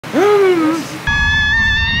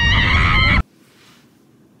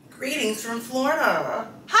Ramblings from Florida.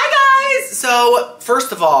 Hi guys! So,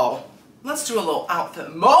 first of all, let's do a little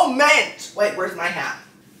outfit moment. Wait, where's my hat?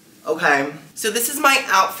 Okay, so this is my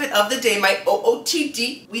outfit of the day, my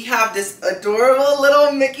OOTD. We have this adorable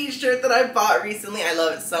little Mickey shirt that I bought recently. I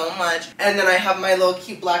love it so much. And then I have my little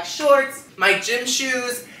cute black shorts, my gym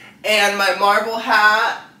shoes, and my marble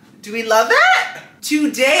hat. Do we love it?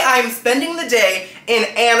 Today I'm spending the day in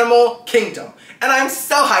Animal Kingdom. And I'm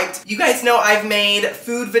so hyped. You guys know I've made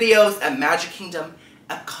food videos at Magic Kingdom,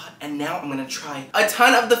 Epcot, and now I'm gonna try a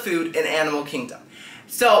ton of the food in Animal Kingdom.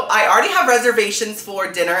 So I already have reservations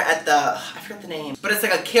for dinner at the, I forgot the name, but it's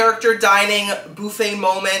like a character dining buffet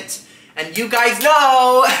moment. And you guys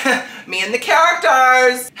know, me and the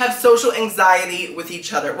characters have social anxiety with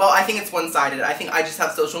each other. Well, I think it's one-sided. I think I just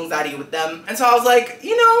have social anxiety with them. And so I was like,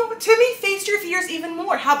 you know, Timmy, face your fears even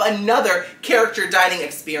more. Have another character dining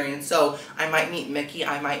experience. So I might meet Mickey,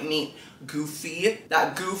 I might meet Goofy,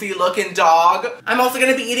 that goofy looking dog. I'm also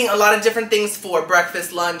gonna be eating a lot of different things for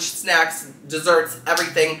breakfast, lunch, snacks, desserts,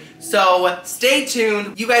 everything. So stay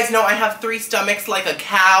tuned. You guys know I have 3 stomachs like a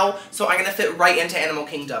cow, so I'm gonna fit right into Animal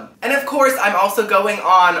Kingdom. And of course, I'm also going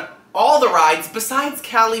on all the rides besides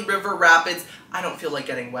Cali River Rapids. I don't feel like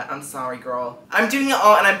getting wet, I'm sorry girl. I'm doing it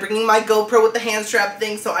all and I'm bringing my GoPro with the hand strap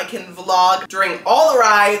thing so I can vlog during all the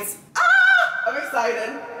rides. Ah, I'm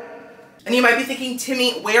excited. And you might be thinking,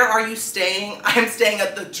 Timmy, where are you staying? I'm staying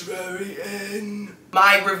at the Drury Inn.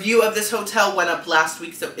 My review of this hotel went up last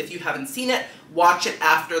week, so if you haven't seen it, watch it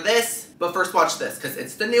after this. But first watch this, because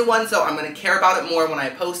it's the new one, so I'm gonna care about it more when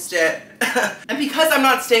I post it. And because I'm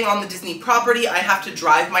not staying on the Disney property, I have to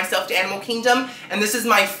drive myself to Animal Kingdom, and this is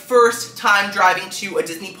my first time driving to a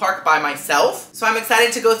Disney park by myself. So I'm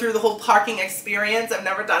excited to go through the whole parking experience. I've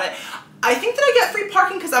never done it. I think that I get free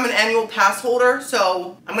parking because I'm an annual pass holder,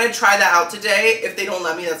 so I'm gonna try that out today. If they don't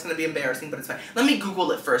let me, that's gonna be embarrassing, but it's fine. Let me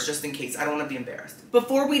Google it first, just in case. I don't wanna be embarrassed.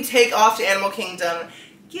 Before we take off to Animal Kingdom,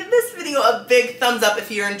 give this video a big thumbs up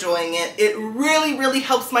if you're enjoying it. It really, really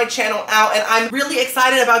helps my channel out, and I'm really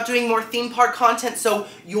excited about doing more theme park content, so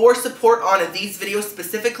your support on these videos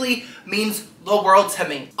specifically means the world to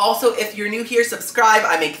me. Also, if you're new here, subscribe.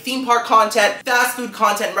 I make theme park content, fast food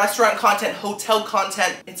content, restaurant content, hotel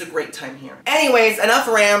content. It's a great time here. Anyways, enough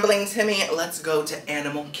rambling, Timmy. Let's go to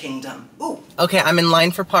Animal Kingdom. Ooh. Okay, I'm in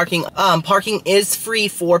line for parking. Parking is free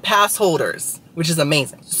for pass holders, which is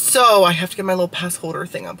amazing. So I have to get my little pass holder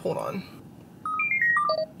thing up. Hold on.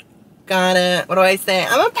 Got it. What do I say?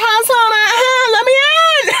 I'm a pass holder. Let me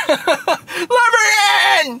in.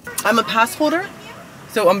 Let me in. I'm a pass holder.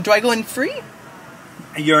 So do I go in free?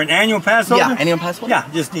 You're an annual pass holder? Yeah, annual pass holder. Yeah,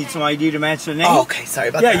 just need some ID to match the name. Oh, okay, sorry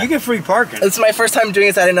about that. Yeah, you get free parking. It's my first time doing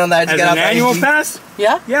this. I didn't know that I had to get out As an annual pass?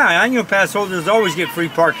 Yeah? Yeah, annual pass holders always get free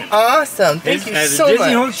parking. Awesome, thank you so much. As a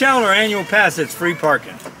Disney hotel or annual pass, it's free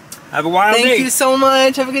parking. Have a wild day. Thank you so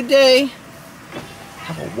much. Have a good day.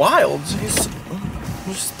 Have a wild?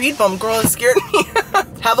 You speed bump, girl. It scared me.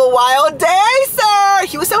 Have a wild day, sir.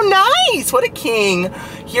 He was so nice. What a king.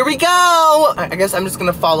 Here we go. I guess I'm just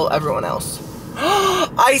gonna follow everyone else.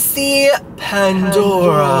 I see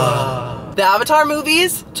Pandora. The Avatar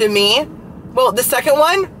movies, to me, well, the second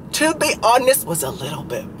one, to be honest, was a little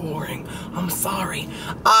bit boring. I'm sorry.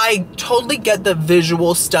 I totally get the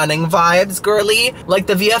visual stunning vibes, girly, like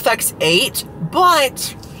the VFX 8,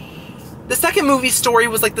 but the second movie's story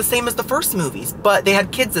was like the same as the first movies, but they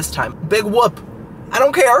had kids this time. Big whoop. I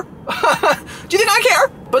don't care. Do you think I care?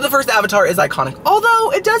 But the first Avatar is iconic,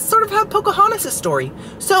 although it does sort of have Pocahontas' story.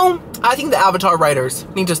 So I think the Avatar writers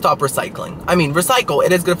need to stop recycling. I mean, recycle,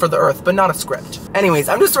 it is good for the earth, but not a script. Anyways,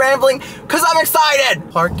 I'm just rambling because I'm excited.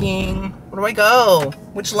 Parking, where do I go?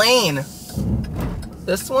 Which lane?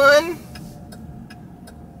 This one?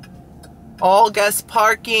 All guest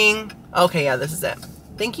parking. Okay, yeah, this is it.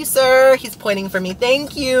 Thank you, sir. He's pointing for me.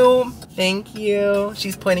 Thank you. Thank you.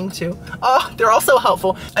 She's pointing too. Oh, they're all so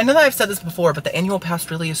helpful. I know that I've said this before, but the annual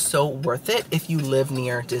pass really is so worth it if you live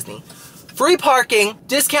near Disney. Free parking,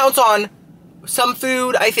 discounts on some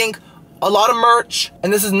food, I think a lot of merch,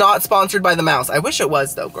 and this is not sponsored by the mouse. I wish it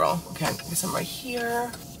was though, girl. Okay, I guess I'm right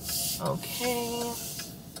here. Okay.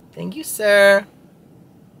 Thank you, sir.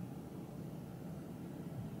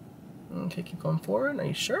 Okay, keep going forward. Are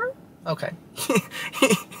you sure? Okay.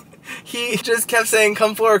 He just kept saying,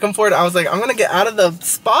 come forward, come forward. I was like, I'm gonna get out of the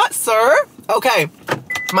spot, sir. Okay,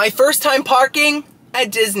 my first time parking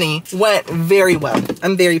at Disney went very well.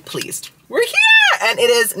 I'm very pleased. We're here, and it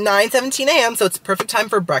is 9:17 a.m., so it's perfect time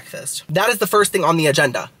for breakfast. That is the first thing on the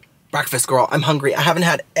agenda. Breakfast, girl, I'm hungry. I haven't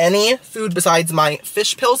had any food besides my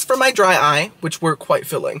fish pills for my dry eye, which were quite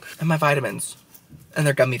filling, and my vitamins. And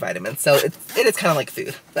they're gummy vitamins, so it is kind of like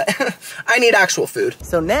food, but I need actual food.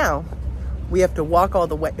 So now, We have to walk all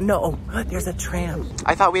the way. No, there's a tram.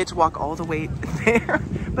 I thought we had to walk all the way there,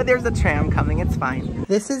 but there's a tram coming. It's fine.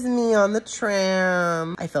 This is me on the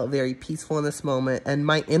tram. I felt very peaceful in this moment, and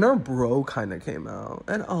my inner bro kind of came out.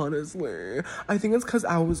 And honestly, I think it's because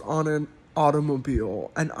I was on an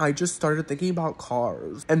automobile, and I just started thinking about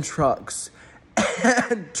cars and trucks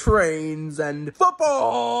and trains and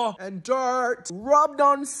football and dirt rubbed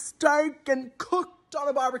on steak and cooked on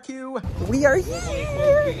a barbecue. We are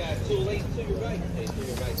here. We got 2 lanes to your right. Stay to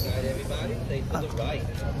your right side, everybody. Stay to the right.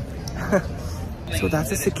 So that's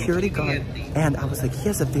a security guard. And I was like, he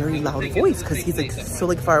has a very loud voice because he's like so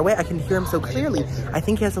like far away. I can hear him so clearly. I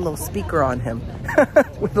think he has a little speaker on him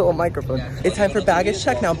with a little microphone. It's time for baggage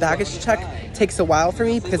check. Now baggage check takes a while for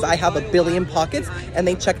me because I have a billion pockets and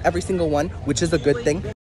they check every single one, which is a good thing.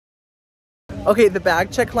 Okay, the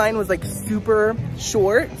bag check line was like super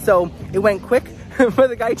short, so it went quick. But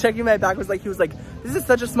the guy checking my bag was like, this is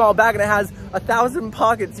such a small bag and it has 1,000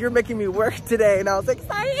 pockets. You're making me work today. And I was like,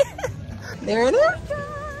 sorry. There it is,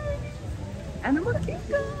 guys. Animal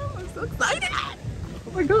Kingdom. I'm so excited.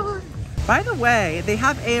 Oh my God. By the way, they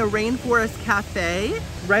have a rainforest cafe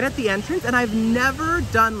right at the entrance, and I've never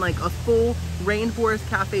done like a full rainforest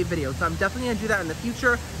cafe video. So I'm definitely gonna do that in the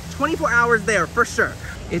future. 24 hours there for sure.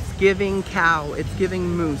 It's giving cow, it's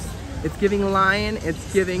giving moose, it's giving lion,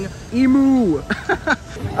 it's giving emu.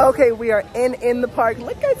 Okay, we are in the park.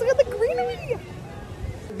 Look guys, look at the greenery.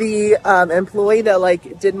 The employee that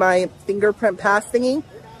like did my fingerprint pass thingy,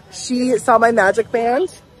 she saw my magic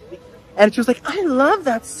band and she was like, I love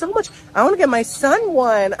that so much. I want to get my son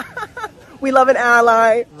one. We love an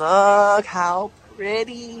ally. Look how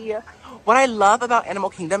pretty. What I love about Animal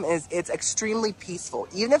Kingdom is it's extremely peaceful.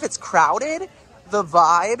 Even if it's crowded, the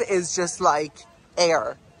vibe is just like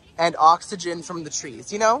air and oxygen from the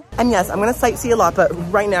trees, you know? And yes, I'm gonna sightsee a lot, but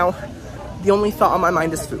right now, the only thought on my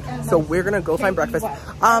mind is food. So we're gonna go find breakfast.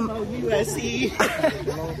 USC.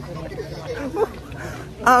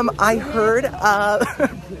 I heard, I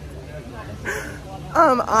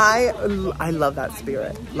love that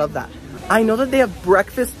spirit. Love that. I know that they have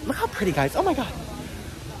breakfast. Look how pretty, guys. Oh my God.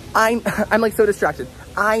 I'm like so distracted.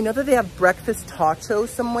 I know that they have breakfast totchos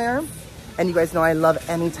somewhere. And you guys know I love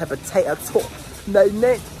any type of taco.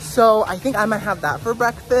 So I think I might have that for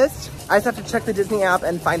breakfast. I just have to check the Disney app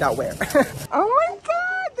and find out where. Oh my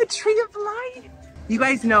God, the Tree of Life. You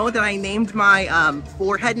guys know that I named my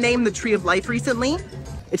forehead name the Tree of Life recently.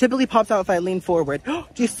 It typically pops out if I lean forward. Do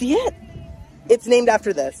you see it? It's named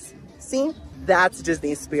after this. See? That's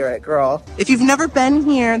Disney spirit, girl. If you've never been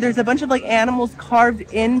here, there's a bunch of like animals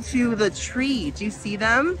carved into the tree. Do you see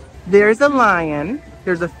them? There's a lion.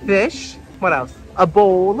 There's a fish. What else? A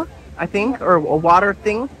bowl, I think, or a water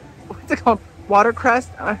thing. What's it called? Watercress.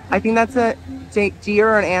 I think that's a deer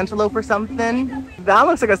or an antelope or something. That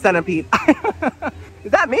looks like a centipede.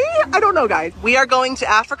 Is that me? I don't know, guys. We are going to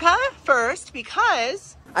Africa first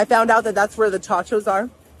because I found out that that's where the totchos are.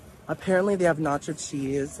 Apparently they have nacho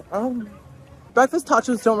cheese. Breakfast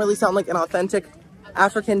totchos don't really sound like an authentic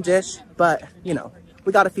African dish, but you know,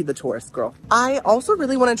 we gotta feed the tourists, girl. I also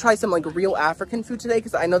really want to try some like real African food today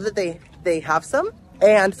because I know that they have some.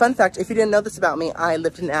 And fun fact, if you didn't know this about me, I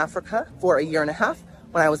lived in Africa for 1.5 years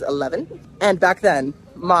when I was 11. And back then,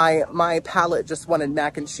 my palate just wanted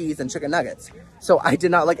mac and cheese and chicken nuggets. So I did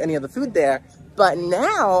not like any of the food there. But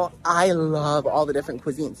now I love all the different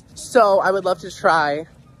cuisines. So I would love to try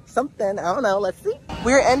something. I don't know. Let's see.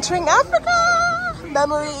 We're entering Africa.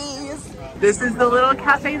 Memories. This is the little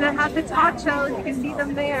cafe that has the totchos. You can see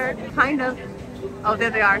them there. Kind of. Oh,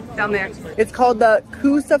 there they are, down there. It's called the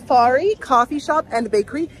Kusafiri Coffee Shop and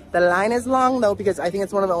Bakery. The line is long though because I think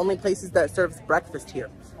it's one of the only places that serves breakfast here.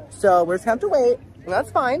 So we're just gonna have to wait. And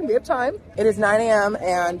that's fine, we have time. It is 9 a.m.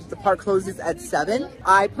 and the park closes at 7.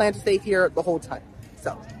 I plan to stay here the whole time.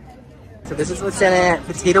 So this is what's in it.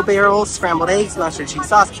 Potato barrels, scrambled eggs, mustard cheese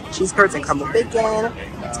sauce, cheese curds, and crumbled bacon.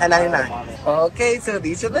 $10.99. Okay, so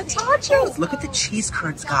these are the totchos. Look at the cheese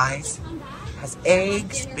curds, guys. It has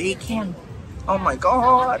eggs, bacon. Oh my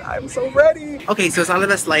God, I'm so ready. Okay, so it's not the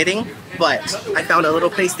best lighting, but I found a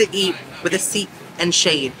little place to eat with a seat and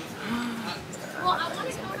shade.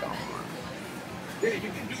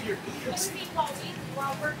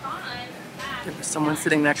 There was someone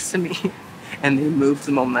sitting next to me and they moved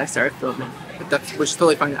the moment I started filming. But that was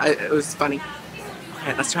totally fine. It was funny.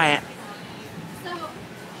 Okay, let's try it.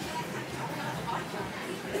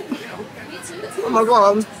 Oh my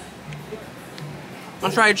God.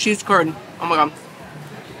 Let's try a cheese curd. Oh my God.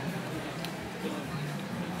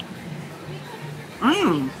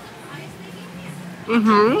 Oh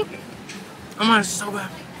my, it's so good.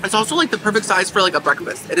 It's also like the perfect size for like a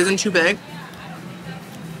breakfast. It isn't too big.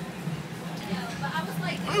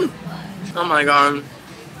 Oh my god.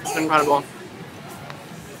 It's incredible.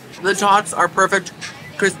 The tots are perfect,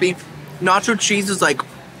 crispy. Nacho cheese is like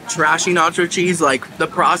trashy nacho cheese, like the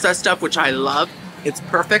processed stuff, which I love. It's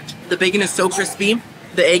perfect. The bacon is so crispy.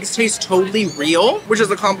 The eggs taste totally real, which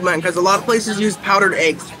is a compliment because a lot of places use powdered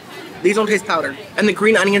eggs. These don't taste powdered. And the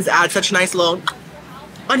green onions add such a nice little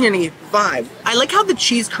oniony vibe. I like how the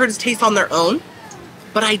cheese curds taste on their own,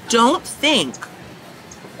 but I don't think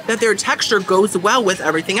that their texture goes well with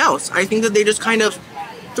everything else. I think that they just kind of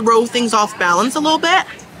throw things off balance a little bit.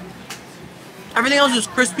 Everything else is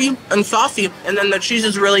crispy and saucy, and then the cheese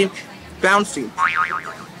is really bouncy.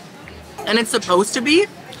 And it's supposed to be,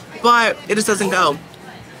 but it just doesn't go.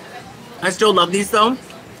 I still love these though.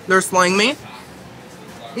 They're slaying me.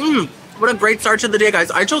 What a great start to the day, guys.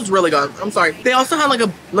 I chose really good. I'm sorry. They also had like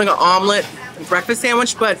an omelet breakfast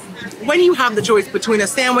sandwich, but when you have the choice between a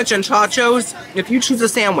sandwich and totchos, if you choose a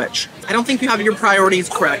sandwich, I don't think you have your priorities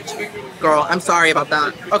correct. Girl, I'm sorry about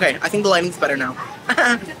that. Okay, I think the lighting's better now.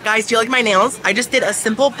 Guys, do you like my nails? I just did a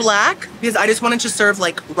simple black because I just wanted to serve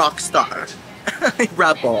like rock star.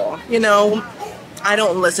 Rebel. You know, I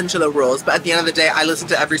don't listen to the rules, but at the end of the day, I listen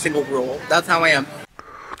to every single rule. That's how I am.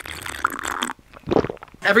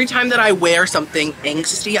 Every time that I wear something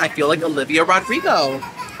angsty, I feel like Olivia Rodrigo.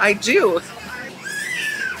 I do.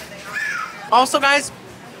 Also, guys,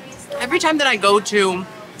 every time that I go to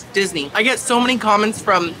Disney, I get so many comments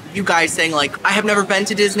from you guys saying like, I have never been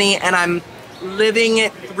to Disney and I'm living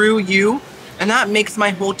it through you, and that makes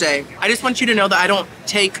my whole day. I just want you to know that I don't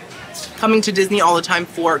take coming to Disney all the time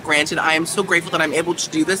for granted. I am so grateful that I'm able to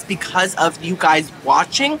do this because of you guys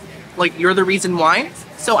watching. Like, you're the reason why.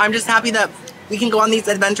 So I'm just happy that we can go on these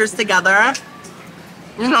adventures together.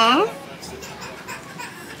 You know?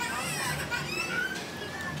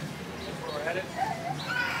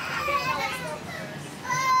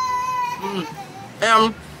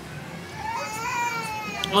 And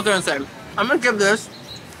what was I gonna say? I'm gonna give this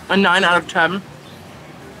a 9 out of 10.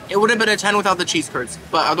 It would have been a 10 without the cheese curds,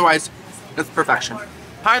 but otherwise, it's perfection.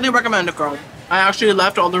 Highly recommend it, girl. I actually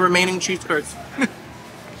left all the remaining cheese curds.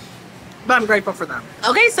 But I'm grateful for them.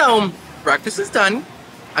 Okay, so breakfast is done.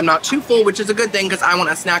 I'm not too full, which is a good thing because I want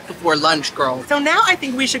a snack before lunch, girl. So now I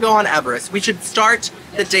think we should go on Everest. We should start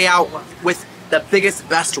the day out with the biggest,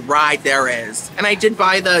 best ride there is. And I did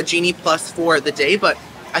buy the Genie Plus for the day, but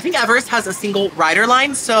I think Everest has a single rider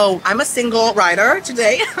line, so I'm a single rider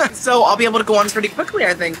today. So I'll be able to go on pretty quickly,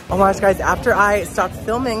 I think. Oh my gosh, guys, after I stopped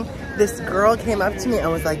filming, this girl came up to me and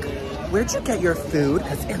was like, where'd you get your food?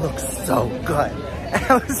 Because it looks so good. And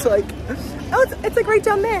I was like, oh, it's like right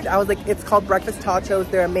down there. I was like, it's called Breakfast Totchos.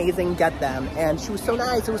 They're amazing, get them. And she was so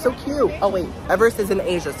nice, it was so cute. Oh wait, Everest is in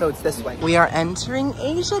Asia, so it's this way. We are entering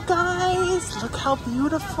Asia, guys. Look how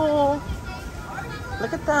beautiful.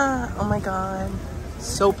 Look at that, oh my God.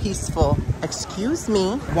 So peaceful. Excuse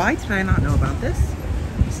me. Why did I not know about this?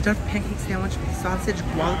 Stuffed pancake sandwich with sausage,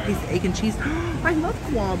 guava paste, egg and cheese. I love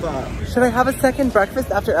guava. Should I have a second breakfast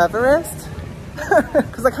after Everest?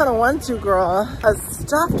 Because I kind of want to, girl. A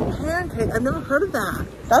stuffed pancake. I've never heard of that.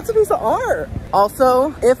 That's a piece of art.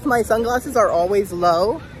 Also, if my sunglasses are always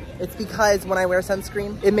low, it's because when I wear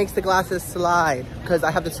sunscreen, it makes the glasses slide. Because I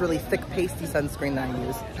have this really thick, pasty sunscreen that I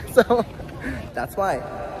use. So, that's why.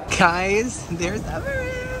 Guys, there's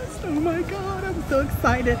Everest. Oh my God, I'm so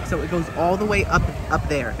excited. So it goes all the way up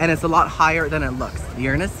there, and it's a lot higher than it looks.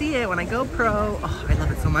 You're gonna see it when I GoPro. Oh, I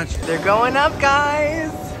love it so much. They're going up,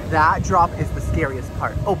 guys. That drop is the scariest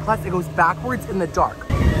part. Oh, plus it goes backwards in the dark.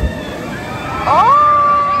 Oh!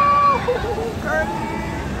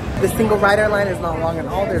 The single rider line is not long at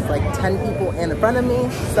all. There's like 10 people in front of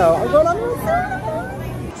me. So I'm going on the side.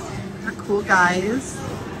 They're cool, guys.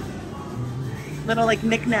 Little like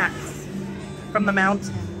knickknacks from the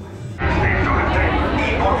mountain.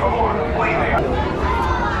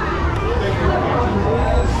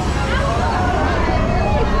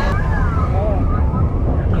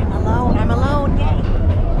 I'm alone, yay.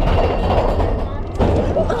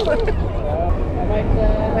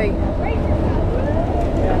 Wait.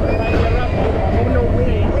 Oh no,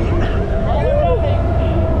 wait.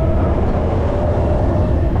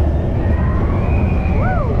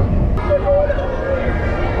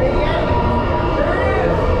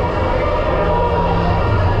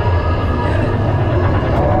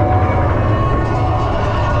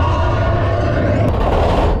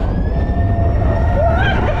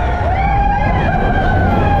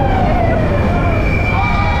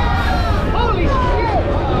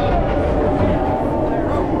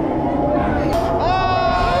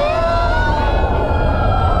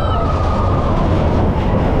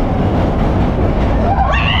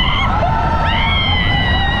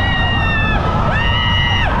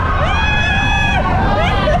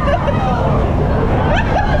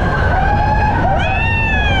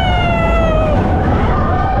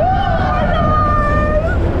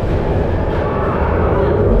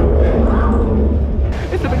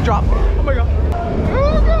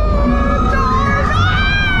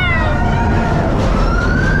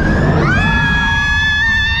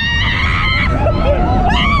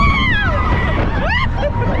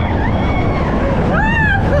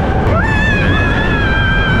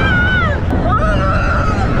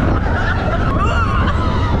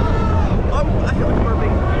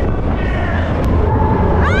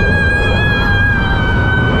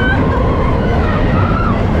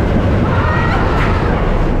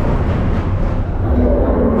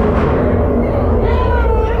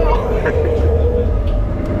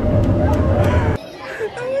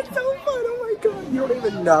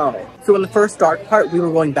 go. So in the first dark part, we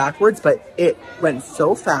were going backwards, but it went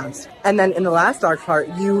so fast. And then in the last dark part,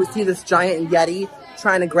 you see this giant Yeti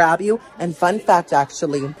trying to grab you. And fun fact,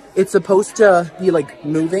 actually, it's supposed to be like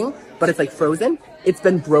moving, but it's like frozen. It's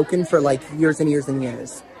been broken for like years and years and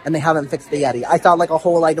years. And they haven't fixed the Yeti. I thought like a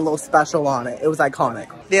whole like a little special on it. It was iconic.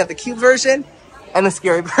 They have the cute version and the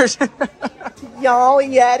scary version. Y'all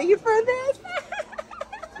Yeti for this?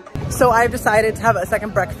 So I've decided to have a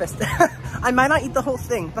second breakfast. I might not eat the whole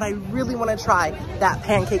thing, but I really want to try that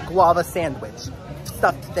pancake guava sandwich.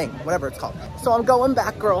 Stuffed thing, whatever it's called. So I'm going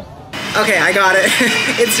back, girl. Okay, I got it.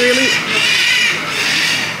 It's really...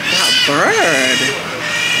 That bird.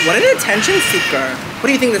 What an attention seeker. What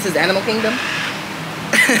do you think this is, Animal Kingdom?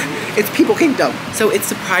 It's People Kingdom. So it's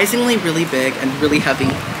surprisingly really big and really heavy.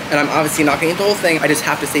 And I'm obviously not gonna eat the whole thing. I just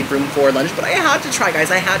have to save room for lunch, but I had to try, guys,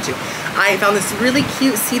 I had to. I found this really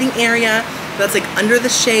cute seating area that's like under the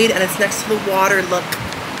shade and it's next to the water, look.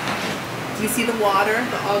 Do you see the water,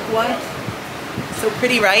 the agua? So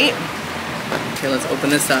pretty, right? Okay, let's open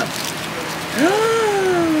this up.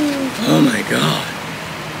 Oh my God.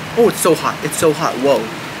 Oh, it's so hot, it's so hot, whoa.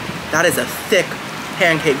 That is a thick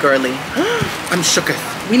pancake, girly. I'm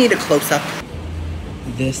shooketh. We need a close-up.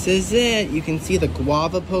 This is it. You can see the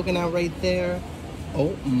guava poking out right there.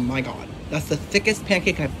 Oh my God. That's the thickest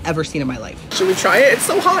pancake I've ever seen in my life. Should we try it? It's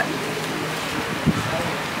so hot.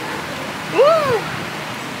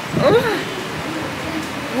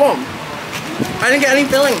 Whoa. I didn't get any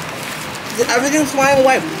filling. Everything's flying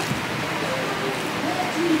away.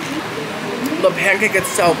 The pancake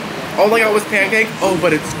itself. All I got was pancake. Oh,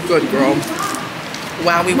 but it's good, girl.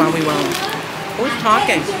 Wowie, wowie, wow. Who's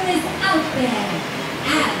talking?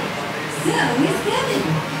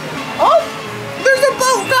 Oh, there's a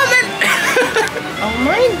boat coming! Oh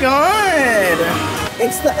my God!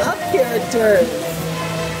 It's the Up character.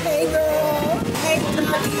 Hey girl. Hey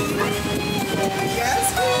Tommy. Guess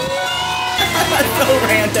who? So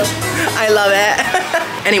random. I love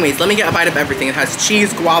it. Anyways, let me get a bite of everything. It has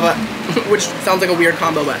cheese, guava, which sounds like a weird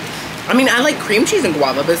combo, but I mean, I like cream cheese and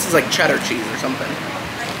guava, but this is like cheddar cheese or something.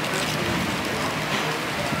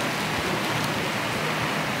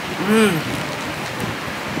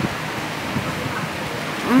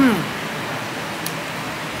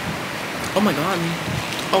 Oh my God.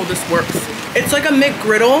 Oh, this works. It's like a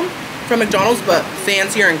McGriddle from McDonald's, but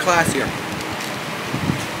fancier and classier.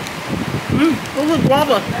 Oh, the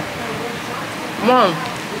guava. Mom.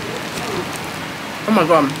 Oh my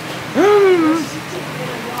God.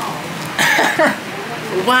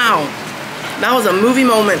 Wow. That was a movie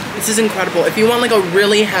moment. This is incredible. If you want like a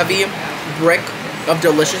really heavy brick of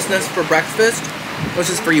deliciousness for breakfast, this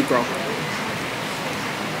is for you, girl.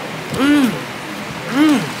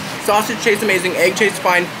 Sausage tastes amazing, egg tastes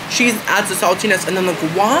fine, cheese adds the saltiness, and then the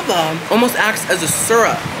guava almost acts as a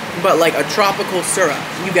syrup, but like a tropical syrup.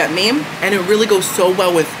 You get me? And it really goes so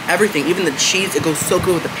well with everything. Even the cheese, it goes so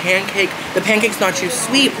good with the pancake. The pancake's not too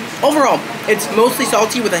sweet. Overall, it's mostly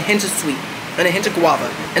salty with a hint of sweet and a hint of guava,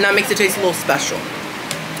 and that makes it taste a little special.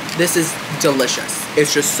 This is delicious.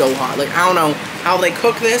 It's just so hot. Like, I don't know how they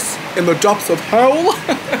cook this in the depths of hell,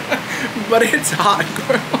 but it's hot,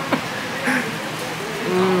 girl.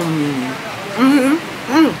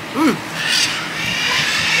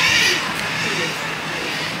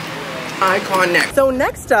 Iconic. So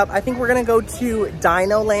next up, I think we're gonna go to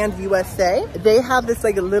Dino Land USA. They have this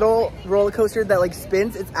like little roller coaster that like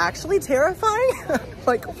spins. It's actually terrifying,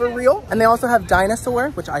 like for real. And they also have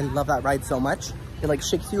Dinosaur, which I love that ride so much. It like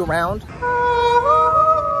shakes you around.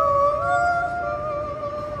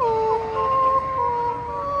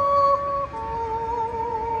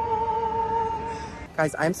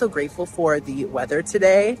 Guys, I'm so grateful for the weather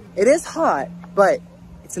today. It is hot, but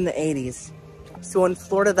it's in the 80s. So in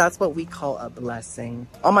Florida, that's what we call a blessing.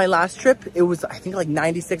 On my last trip, it was, I think like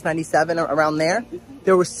 96, 97, around there.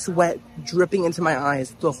 There was sweat dripping into my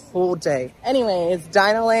eyes the whole day. Anyways,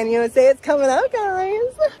 Dino Land USA is coming up,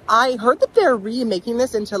 guys. I heard that they're remaking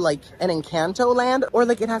this into like an Encanto land, or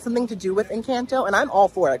like it has something to do with Encanto, and I'm all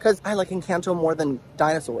for it because I like Encanto more than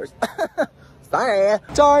dinosaurs. Sorry.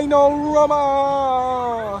 Dino-Rama!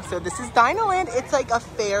 So this is Dino Land. It's like a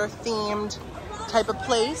fair-themed type of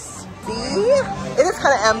place. See? It is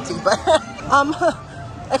kind of empty, but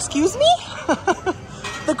excuse me?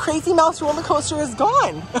 The Crazy Mouse roller coaster is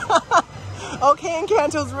gone. Okay,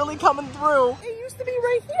 Encanto's really coming through. It used to be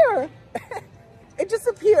right here. It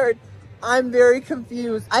disappeared. I'm very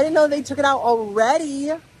confused. I didn't know they took it out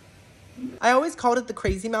already. I always called it the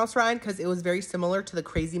Crazy Mouse ride because it was very similar to the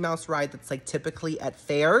Crazy Mouse ride that's like typically at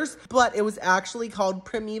fairs, but it was actually called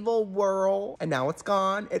Primeval Whirl, and now it's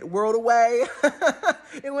gone. It whirled away.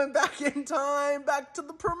 It went back in time, back to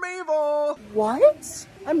the primeval. What?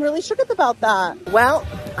 I'm really shook about that. Well,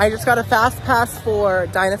 I just got a fast pass for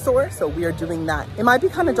dinosaurs, so we are doing that. It might be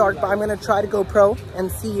kind of dark, but I'm gonna try to GoPro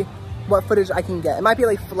and see what footage I can get. It might be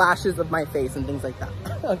like flashes of my face and things like that.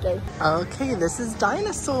 Okay. Okay, this is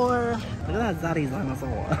dinosaur. Look at that zaddy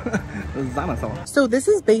dinosaur. Dinosaur. So this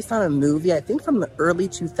is based on a movie, I think from the early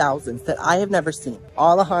 2000s that I have never seen.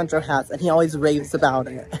 Alejandro has, and he always raves about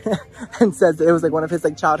it and says that it was like one of his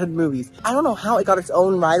like childhood movies. I don't know how it got its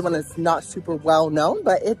own ride when it's not super well known,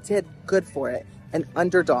 but it did good for it. An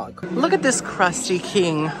underdog. Look at this crusty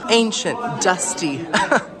king. Ancient, dusty.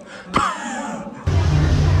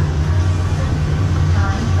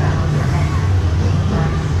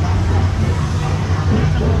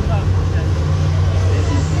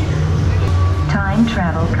 Time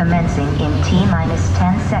travel commencing in T-minus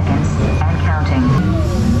 10 seconds and counting.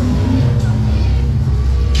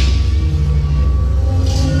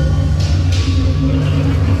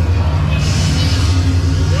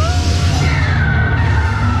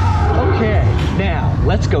 Okay, now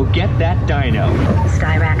let's go get that dino.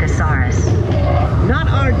 Styracosaurus. Not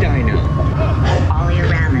our dino.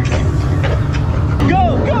 Oleoramus.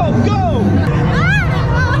 Go, go, go!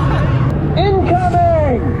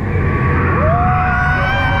 Incoming!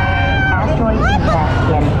 Asteroid impact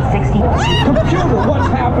in 60. Computer, what's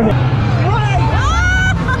happening?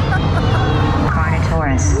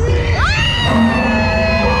 Carnotaurus.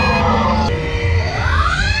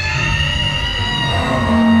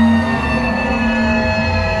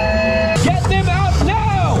 Get them out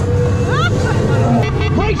now!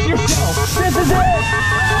 Brace yourself! This is it!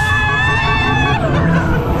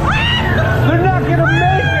 They're not gonna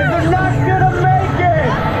make it! They're not gonna make it!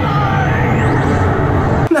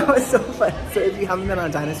 That was so fun. So if you haven't been on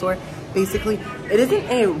a dinosaur, basically it isn't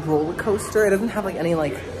a roller coaster. It doesn't have like any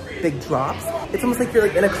like big drops. It's almost like you're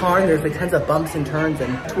like in a car and there's like tons of bumps and turns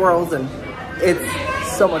and twirls, and it's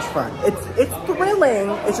so much fun. It's thrilling.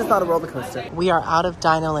 It's just not a roller coaster. We are out of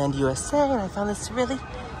Dinoland USA, and I found this really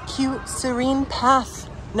cute, serene path.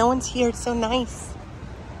 No one's here. It's so nice.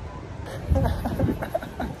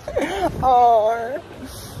 Oh.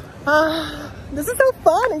 This is so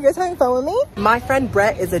fun. Are you guys having fun with me? My friend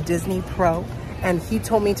Brett is a Disney pro, and he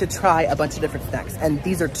told me to try a bunch of different snacks, and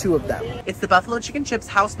these are two of them. It's the buffalo chicken chips,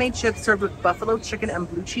 house-made chips served with buffalo chicken and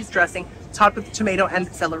blue cheese dressing, topped with tomato and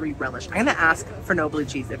celery relish. I'm gonna ask for no blue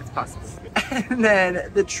cheese if it's possible. And then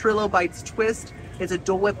the Trilo-Bites twist is a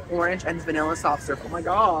Dole Whip orange and vanilla soft serve. Oh my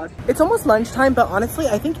God. It's almost lunchtime, but honestly,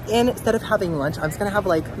 I think instead of having lunch, I'm just gonna have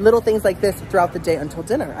like little things like this throughout the day until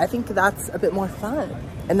dinner. I think that's a bit more fun.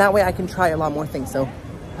 And that way I can try a lot more things. So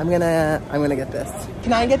I'm gonna get this.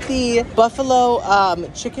 Can I get the buffalo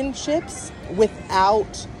chicken chips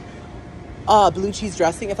without blue cheese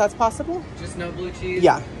dressing, if that's possible? Just no blue cheese?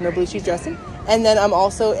 Yeah, no blue cheese dressing. And then I'm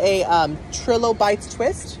also a Trilo-Bites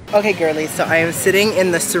twist. Okay, girlies, so I am sitting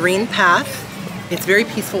in the serene path. It's very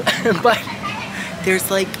peaceful, but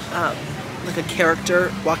there's like a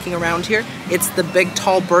character walking around here. It's the big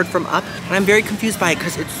tall bird from Up, and I'm very confused by it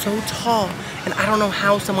because it's so tall, and I don't know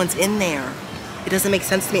how someone's in there. It doesn't make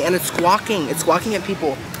sense to me, and it's squawking. It's squawking at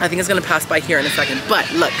people. I think it's gonna pass by here in a second,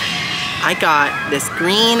 but look, I got this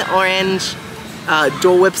green orange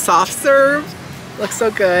Dole Whip soft serve. Looks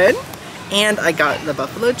so good. And I got the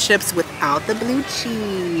buffalo chips without the blue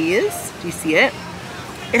cheese. Do you see it?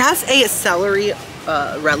 It has a celery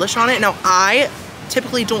relish on it. Now, I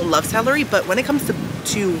typically don't love celery, but when it comes to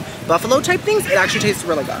buffalo type things, it actually tastes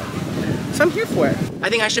really good. So I'm here for it. I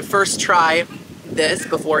think I should first try this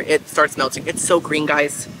before it starts melting. It's so green,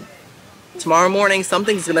 guys. Tomorrow morning,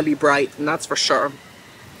 something's gonna be bright, and that's for sure.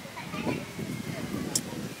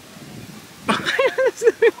 That's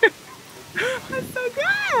so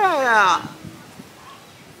good.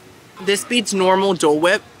 This beats normal Dole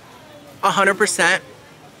Whip 100%.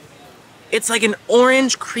 It's like an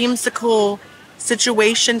orange creamsicle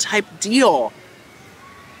situation type deal.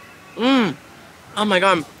 Oh my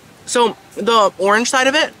God. So the orange side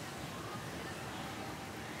of it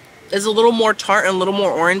is a little more tart and a little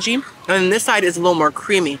more orangey, and then this side is a little more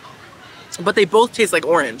creamy. But they both taste like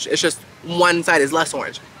orange. It's just one side is less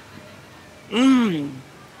orange.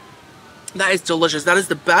 That is delicious. That is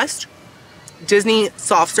the best Disney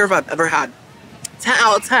soft serve I've ever had. 10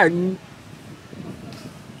 out of 10.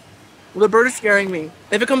 The bird is scaring me.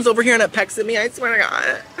 If it comes over here and it pecks at me, I swear to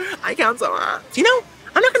God, I count so much. You know,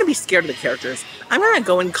 I'm not gonna be scared of the characters. I'm gonna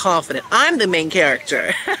go in confident. I'm the main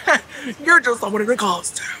character. You're just someone in a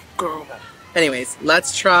costume. girl. Anyways,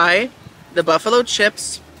 let's try the buffalo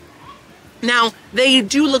chips. Now, they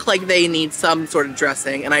do look like they need some sort of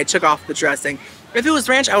dressing, and I took off the dressing. If it was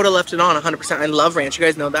ranch, I would have left it on 100%. I love ranch, you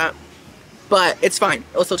guys know that. But it's fine.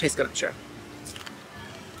 It'll still taste good, I'm sure.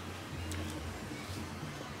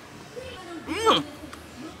 Mmm.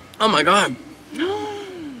 Oh my god.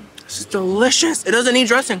 This is delicious. It doesn't need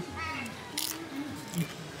dressing.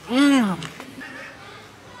 Mmm.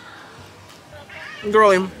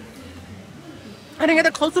 Girlie, I didn't get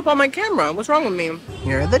a close-up on my camera. What's wrong with me?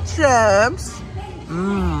 Here are the chips.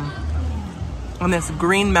 Mmm. And this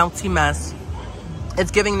green melty mess.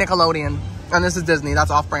 It's giving Nickelodeon. And this is Disney.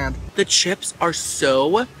 That's off-brand. The chips are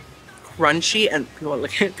so crunchy, and people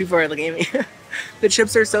are looking at me. The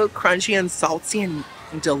chips are so crunchy and salty and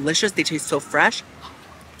delicious. They taste so fresh.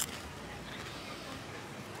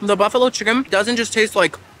 The buffalo chicken doesn't just taste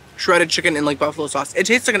like shredded chicken in like buffalo sauce. It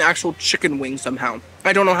tastes like an actual chicken wing somehow.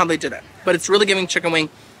 I don't know how they did it, but it's really giving chicken wing.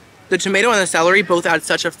 The tomato and the celery both add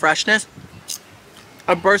such a freshness,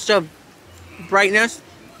 a burst of brightness.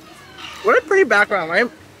 What a pretty background, right?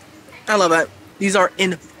 I love it. These are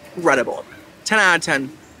incredible. 10 out of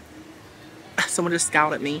 10. Someone just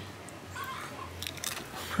scowled at me.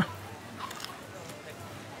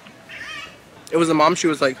 It was a mom. She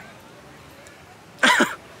was like,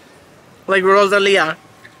 like Rosalia.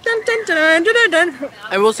 Dun, dun, dun, dun, dun, dun.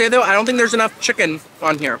 I will say though, I don't think there's enough chicken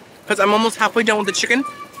on here because I'm almost halfway done with the chicken.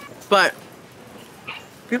 But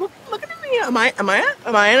people looking at me. Am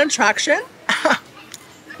I an attraction?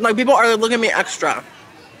 Like people are looking at me extra.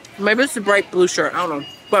 Maybe it's the bright blue shirt. I don't know.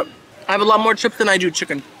 But I have a lot more chips than I do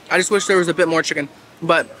chicken. I just wish there was a bit more chicken.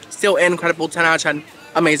 But still incredible. 10 out of 10.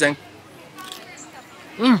 Amazing.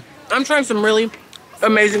 I'm trying some really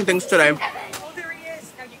amazing things today. Oh, there he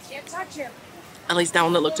is. Now you can't touch him. At least that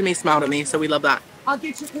one that looked at me smiled at me, so we love that. I'll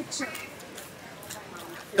get you a picture.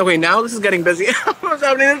 Okay, now this is getting busy. What's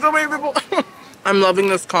happening? There's so many people. I'm loving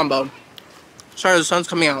this combo. Sorry, the sun's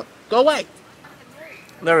coming out. Go away.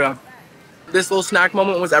 There we go. This little snack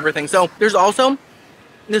moment was everything. So there's also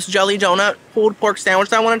this jelly donut pulled pork sandwich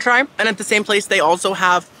that I want to try. And at the same place, they also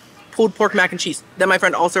have pulled pork mac and cheese that my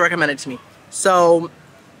friend also recommended to me. So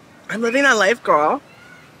I'm living that life, girl.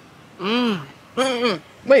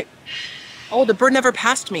 Wait. Oh, the bird never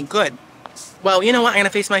passed me. Good. Well, you know what? I'm going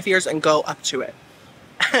to face my fears and go up to it.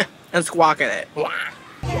 And squawk at it.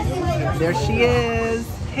 There she is.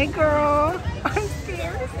 Hey, girl. I'm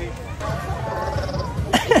scared.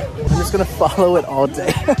 I'm just going to follow it all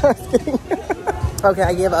day. Okay,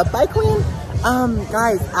 I gave up. Bye, queen.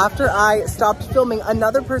 Guys, after I stopped filming,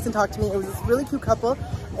 another person talked to me. It was this really cute couple.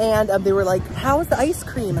 And they were like, how is the ice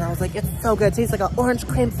cream? And I was like, it's so good. It tastes like an orange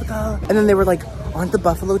creamsicle. And then they were like, aren't the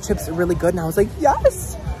buffalo chips really good? And I was like,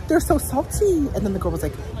 yes, they're so salty. And then the girl was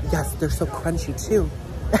like, yes, they're so crunchy too.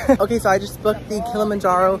 Okay, so I just booked the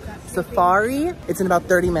Kilimanjaro safari. It's in about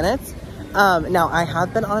 30 minutes. Now, I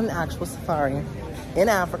have been on an actual safari in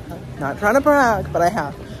Africa. Not trying to brag, but I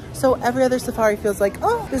have. So every other safari feels like,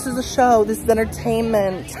 oh, this is a show, this is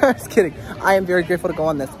entertainment. Just kidding. I am very grateful to go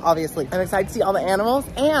on this, obviously. I'm excited to see all the animals.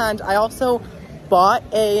 And I also bought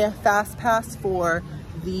a fast pass for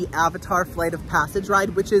the Avatar Flight of Passage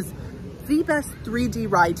ride, which is the best 3D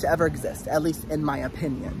ride to ever exist, at least in my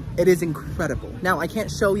opinion. It is incredible. Now, I can't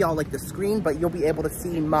show y'all like the screen, but you'll be able to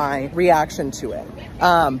see my reaction to it.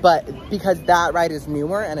 But because that ride is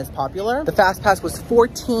newer and is popular, the fast pass was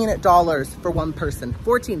 $14 for one person.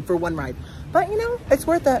 14 for one ride. But you know, it's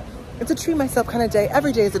worth it. It's a treat myself kind of day.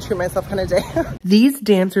 Every day is a treat myself kind of day. These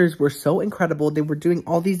dancers were so incredible. They were doing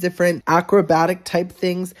all these different acrobatic type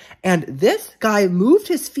things. And this guy moved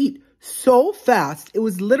his feet so fast. It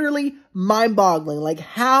was literally mind-boggling. Like,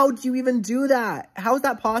 how do you even do that? How is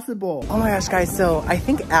that possible? Oh my gosh, guys. So I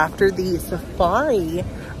think after the safari,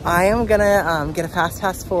 I am gonna get a fast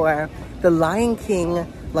pass for the Lion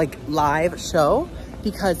King like live show,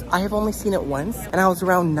 because I have only seen it once and I was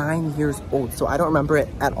around 9 years old, so I don't remember it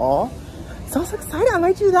at all. So I was excited. I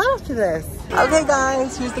might do that after this. Okay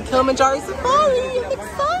guys, here's the Kilimanjaro safari. I'm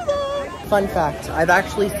excited. Fun fact, I've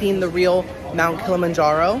actually seen the real Mount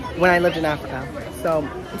Kilimanjaro when I lived in Africa. So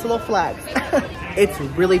it's a little flat. It's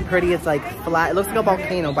really pretty. It's like flat. It looks like a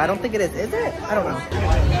volcano, but I don't think it is. Is it? I don't know.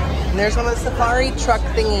 And there's one of the safari truck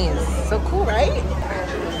thingies. So cool, right?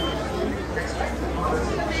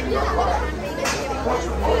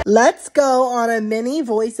 Let's go on a mini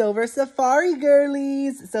voiceover safari,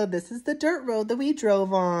 girlies. So this is the dirt road that we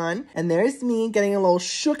drove on. And there's me getting a little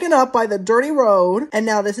shooken up by the dirty road. And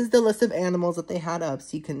now this is the list of animals that they had up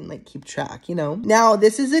so you can like keep track, you know. Now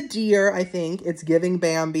this is a deer, I think. It's giving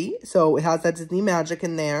Bambi. So it has that Disney magic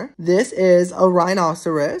in there. This is a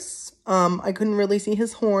rhinoceros. I couldn't really see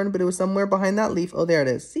his horn, but it was somewhere behind that leaf. Oh, there it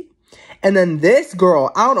is. See? And then this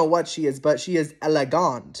girl, I don't know what she is, but she is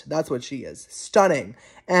elegant. That's what she is. Stunning.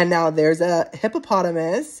 And now there's a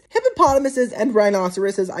hippopotamus. Hippopotamuses and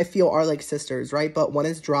rhinoceroses, I feel, are like sisters, right? But one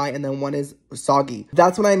is dry and then one is soggy.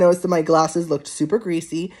 That's when I noticed that my glasses looked super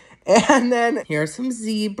greasy. And then here's some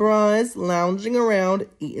zebras lounging around,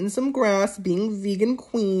 eating some grass, being vegan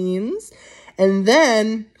queens. And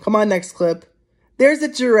then, come on, next clip. There's a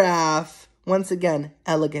giraffe. Once again,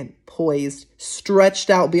 elegant, poised, stretched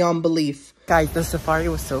out beyond belief. Guys, the safari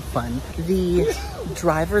was so fun. The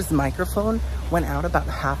driver's microphone went out about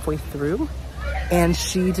halfway through, and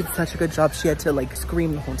she did such a good job. She had to like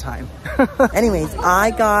scream the whole time. Anyways, I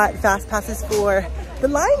got fast passes for the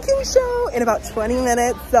Lion King show in about 20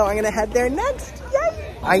 minutes, so I'm gonna head there next.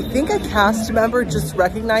 Yay! I think a cast member just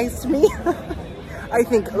recognized me. I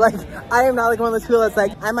think, like, I am not like one of those people that's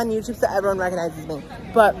like, I'm on YouTube so everyone recognizes me.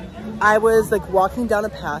 But I was like walking down a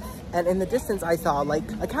path, and in the distance I saw like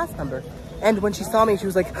a cast member. And when she saw me, she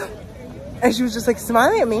was like, and she was just like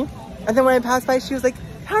smiling at me. And then when I passed by, she was like,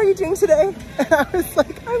 how are you doing today? And I was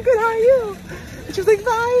like, I'm good, how are you? And she was like,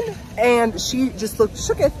 fine. And she just looked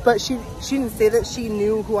shooketh, but she didn't say that she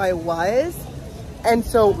knew who I was. And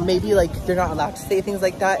so maybe like they're not allowed to say things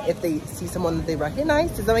like that if they see someone that they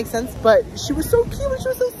recognize. Does that make sense? But she was so cute and she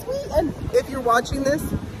was so sweet. And if you're watching this,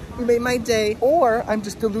 you made my day. Or I'm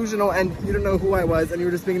just delusional and you don't know who I was and you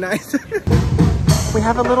were just being nice. We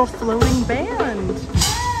have a little floating band.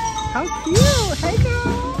 How cute. Hey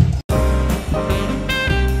girl.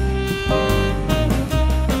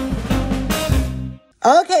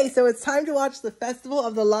 Okay, so it's time to watch the Festival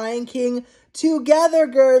of the Lion King together,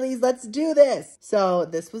 girlies. Let's do this. So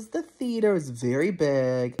this was the theater. It was very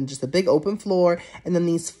big and just a big open floor. And then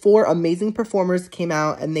these 4 amazing performers came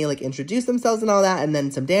out and they like introduced themselves and all that. And then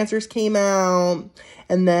some dancers came out.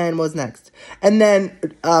 And then what was next? And then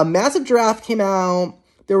a massive giraffe came out.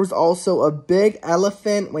 There was also a big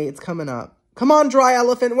elephant. Wait, it's coming up. Come on, dry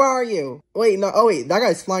elephant. Where are you? Wait, no. Oh, wait. That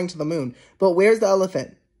guy's flying to the moon. But where's the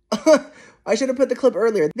elephant? I should have put the clip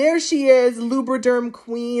earlier. There she is, Lubriderm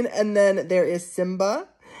Queen, and then there is Simba.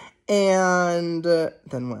 And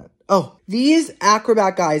then what? Oh, these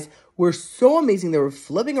acrobat guys were so amazing. They were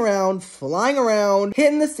flipping around, flying around,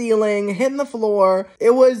 hitting the ceiling, hitting the floor.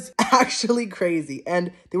 It was actually crazy.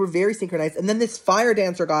 And they were very synchronized. And then this fire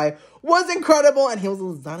dancer guy was incredible. And he was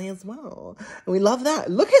lasagna as well. And we love that.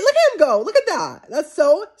 Look at him go. Look at that. That's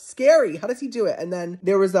so scary. How does he do it? And then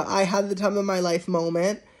there was a I had the time of my life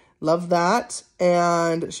moment. Love that.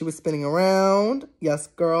 And she was spinning around. Yes,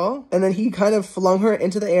 girl. And then he kind of flung her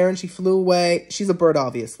into the air and she flew away. She's a bird,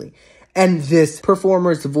 obviously. And this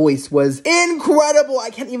performer's voice was incredible.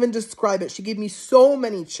 I can't even describe it. She gave me so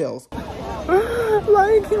many chills.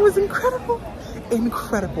 Lion King was incredible.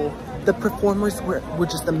 Incredible. The performers were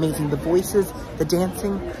just amazing. The voices, the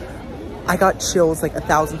dancing. I got chills like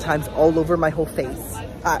 1,000 times all over my whole face.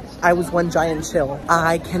 I was one giant chill.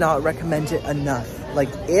 I cannot recommend it enough. Like,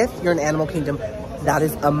 if you're in Animal Kingdom, that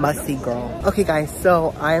is a must-see, girl. Okay, guys,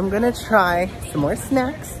 so I'm gonna try some more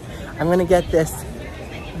snacks. I'm gonna get this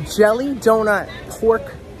jelly donut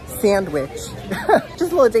pork sandwich.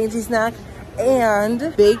 Just a little dainty snack.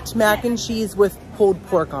 And baked mac and cheese with pulled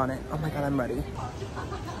pork on it. Oh my God, I'm ready.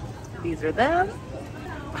 These are them.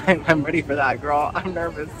 I'm ready for that, girl. I'm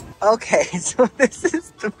nervous. Okay, so this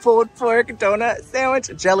is the pulled pork donut sandwich,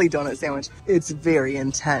 jelly donut sandwich. It's very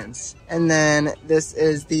intense. And then this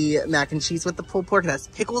is the mac and cheese with the pulled pork. It has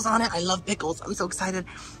pickles on it. I love pickles. I'm so excited.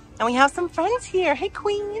 And we have some friends here. Hey,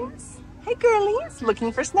 queens. Hey, girlies.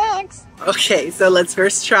 Looking for snacks. Okay, so let's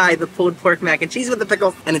first try the pulled pork mac and cheese with the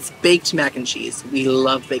pickles. And it's baked mac and cheese. We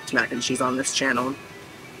love baked mac and cheese on this channel.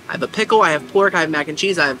 I have a pickle, I have pork, I have mac and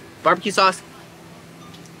cheese, I have barbecue sauce.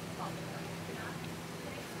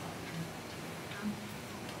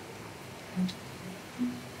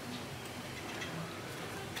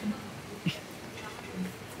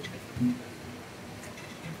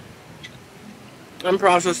 I'm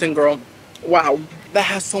processing, girl. Wow, that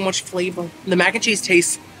has so much flavor. The mac and cheese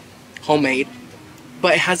tastes homemade,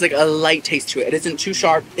 but it has like a light taste to it. It isn't too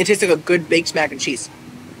sharp. It tastes like a good baked mac and cheese.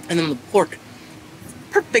 And then the pork,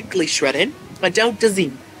 perfectly shredded. I doubt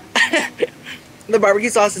dizzy. The barbecue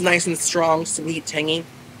sauce is nice and strong, sweet, tangy.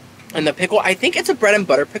 And the pickle, I think it's a bread and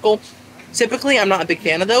butter pickle. Typically, I'm not a big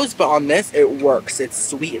fan of those, but on this, it works. It's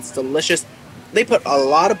sweet, it's delicious. They put a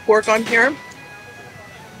lot of pork on here.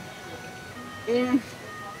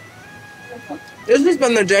 This has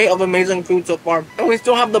been the day of amazing food so far. And we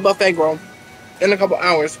still have the buffet, girl, in a couple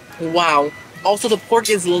hours. Wow. Also, the pork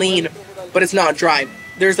is lean, but it's not dry.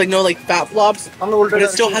 There's like no like fat flops, but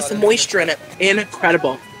it still has some moisture in it.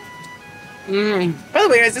 Incredible. By the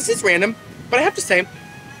way, guys, this is random, but I have to say,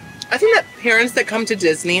 I think that parents that come to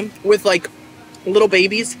Disney with like little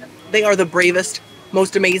babies, they are the bravest,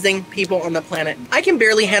 most amazing people on the planet. I can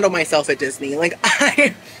barely handle myself at Disney. Like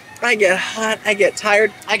I get hot, I get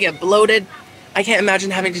tired, I get bloated. I can't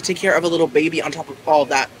imagine having to take care of a little baby on top of all of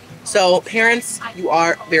that. So parents, you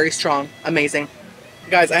are very strong, amazing.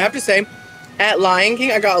 Guys, I have to say, at Lion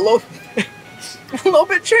King, I got a little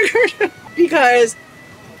bit triggered because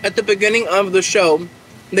at the beginning of the show,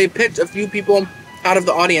 they picked a few people out of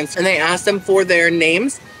the audience and they asked them for their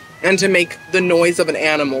names and to make the noise of an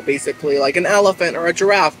animal, basically, like an elephant or a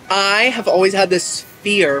giraffe. I have always had this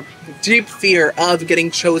fear, deep fear of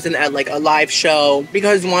getting chosen at like a live show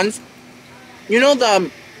because once, you know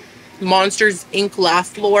the Monsters Inc. laugh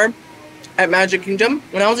floor at Magic Kingdom?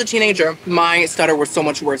 When I was a teenager, my stutter was so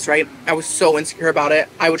much worse, right? I was so insecure about it.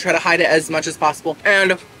 I would try to hide it as much as possible.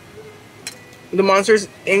 And the Monsters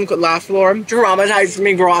Inc. laugh floor traumatized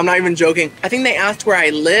me, girl. I'm not even joking. I think they asked where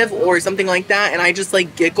I live or something like that, and I just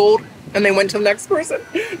like giggled, and they went to the next person.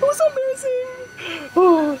 It was so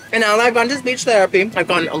embarrassing. And now that I've gone to speech therapy, I've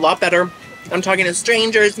gotten a lot better. I'm talking to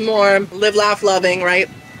strangers more, live, laugh, loving, right?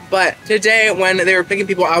 But today, when they were picking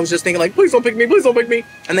people, I was just thinking like, please don't pick me, please don't pick me.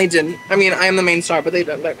 And they didn't. I mean, I am the main star, but they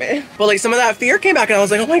didn't pick me. But like some of that fear came back and I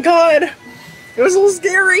was like, oh my God. It was a little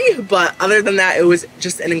scary, but other than that, it was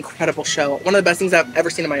just an incredible show. One of the best things I've ever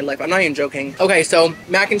seen in my life. I'm not even joking. Okay, so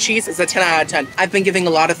mac and cheese is a 10 out of 10. I've been giving a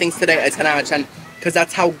lot of things today a 10 out of 10 because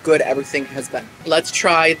that's how good everything has been. Let's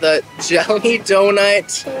try the jelly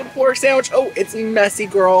donut pulled pork sandwich. Oh, it's messy,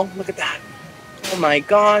 girl. Look at that. Oh my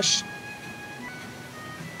gosh.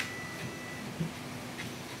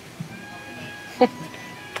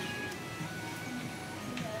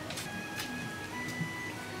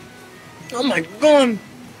 Oh my God,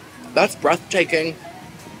 that's breathtaking.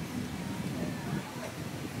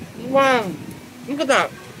 Wow, look at that.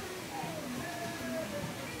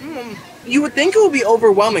 You would think it would be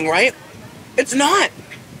overwhelming, right? It's not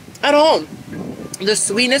at all. The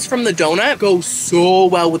sweetness from the donut goes so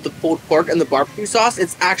well with the pulled pork and the barbecue sauce.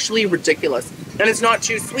 It's actually ridiculous. And it's not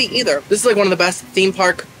too sweet either. This is like one of the best theme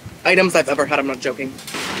park items I've ever had. I'm not joking.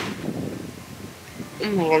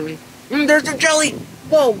 There's the jelly.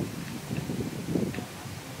 Whoa.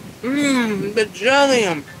 The jelly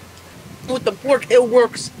with the pork, it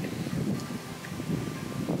works.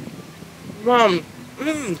 The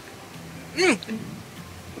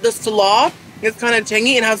slaw is kind of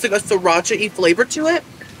tangy and has like a sriracha-y flavor to it,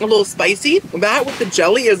 a little spicy. That with the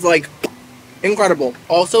jelly is like incredible.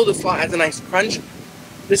 Also, the slaw has a nice crunch.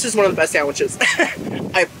 This is one of the best sandwiches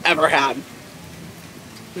I've ever had.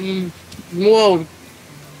 Whoa,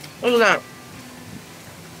 look at that.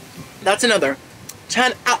 That's another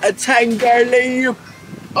 10 out of 10, girlie.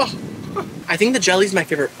 Oh, I think the jelly's my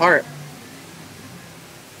favorite part.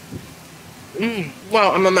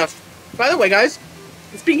 Wow, I'm a mess. By the way, guys,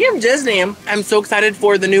 speaking of Disney, I'm so excited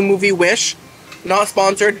for the new movie Wish. Not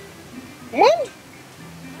sponsored. What?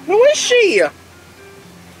 Who is she?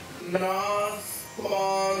 Not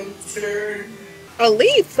sponsored. A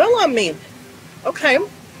leaf fell on me. Okay.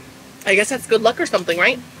 I guess that's good luck or something,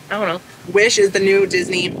 right? I don't know. Wish is the new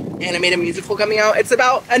Disney animated musical coming out. It's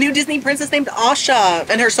about a new Disney princess named Asha.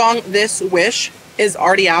 And her song, This Wish, is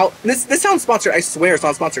already out. This sounds sponsored. I swear it's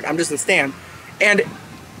not sponsored. I'm just a stan. And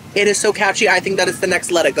it is so catchy. I think that it's the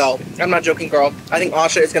next Let It Go. I'm not joking, girl. I think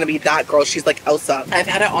Asha is going to be that girl. She's like Elsa. I've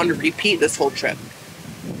had it on repeat this whole trip.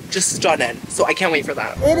 Just stunning. So I can't wait for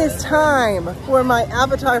that. It is time for my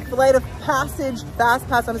Avatar Flight of Passage Fast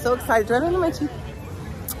Pass. I'm so excited. Do I have it in my teeth?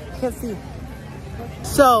 Can't see.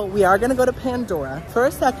 So we are gonna go to Pandora for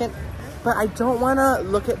a second, but I don't wanna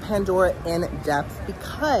look at Pandora in depth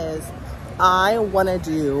because I wanna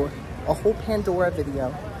do a whole Pandora video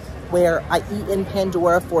where I eat in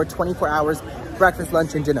Pandora for 24 hours, breakfast,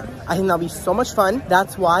 lunch, and dinner. I think that'll be so much fun.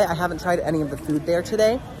 That's why I haven't tried any of the food there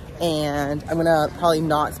today, and I'm gonna probably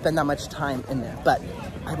not spend that much time in there, but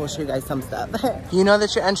I will show you guys some stuff. You know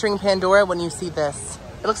that you're entering Pandora when you see this.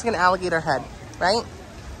 It looks like an alligator head, right?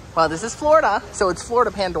 Well, this is Florida, so it's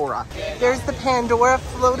Florida Pandora. There's the Pandora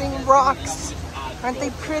floating rocks. Aren't they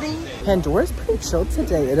pretty? Pandora's pretty chill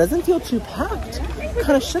today. It doesn't feel too packed. I'm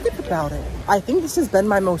kind of shook about it. I think this has been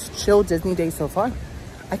my most chill Disney day so far.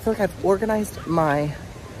 I feel like I've organized my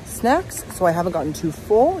snacks, so I haven't gotten too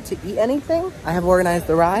full to eat anything. I have organized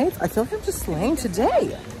the rides. I feel like I'm just slaying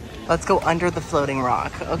today. Let's go under the floating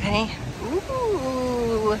rock, okay?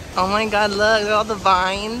 Ooh. Oh my God, look at all the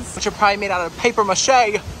vines, which are probably made out of paper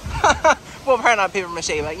mache. Well, probably not paper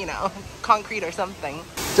mache, but you know, concrete or something.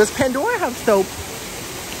 Does Pandora have soap?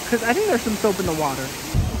 Because I think there's some soap in the water.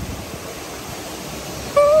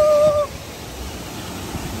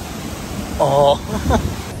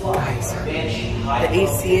 The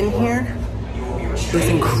AC in here is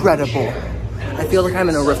incredible. I feel like I'm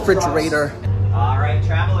in a refrigerator. All right,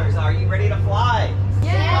 travelers, are you ready to fly?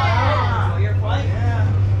 Yeah. Enjoy your flight.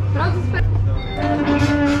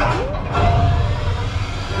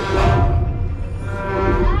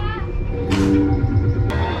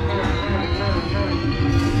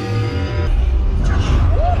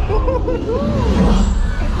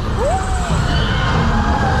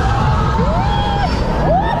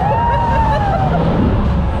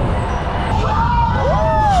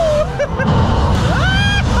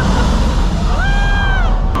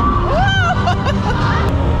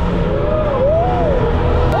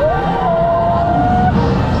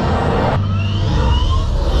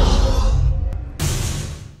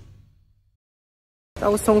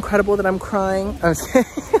 That was so incredible that I'm crying. I was kidding.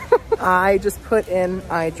 I just put in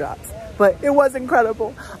eye drops, but it was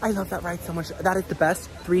incredible. I love that ride so much. That is the best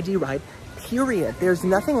 3D ride, period. There's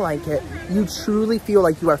nothing like it. You truly feel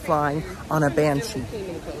like you are flying on a banshee.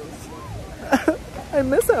 I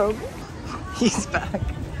miss him. He's back.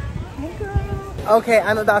 Hey, girl. Okay,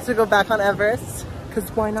 I'm about to go back on Everest. Cause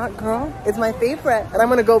why not, girl? It's my favorite. And I'm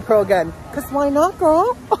gonna GoPro again. Cause why not,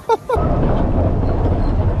 girl?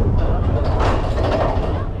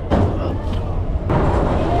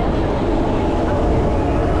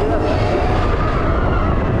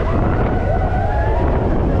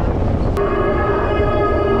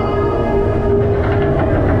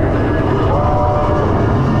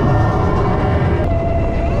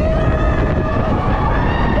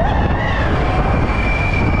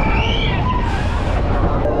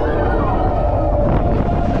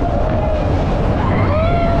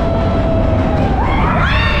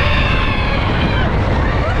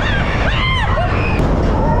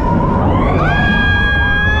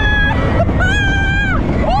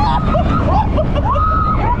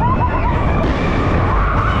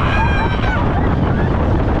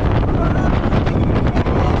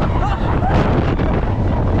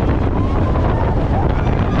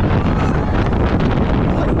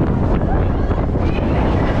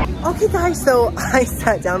 So I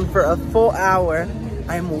sat down for a full hour.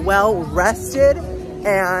 I'm well rested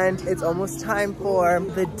and it's almost time for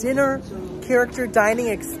the dinner character dining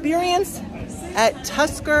experience at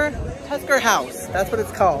Tusker House. That's what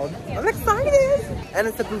it's called. I'm excited. And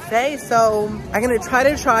it's a buffet, so I'm gonna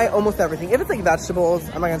try almost everything. If it's like vegetables,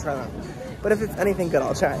 I'm not gonna try that. But if it's anything good,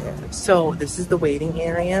 I'll try it. So this is the waiting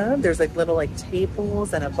area. There's like little like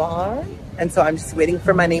tables and a bar. And so I'm just waiting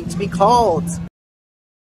for my name to be called.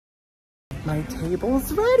 My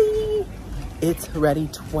table's ready. It's ready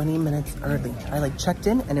 20 minutes early. I like checked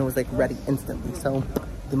in and it was like ready instantly. So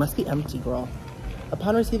they must be empty, girl.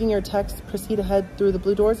 Upon receiving your text, proceed ahead through the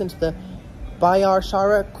blue doors into the Bayar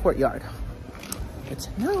Shara courtyard. Good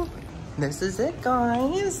to know. This is it,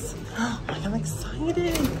 guys. I am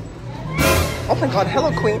excited. Oh my God,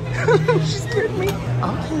 hello, queen. She scared me.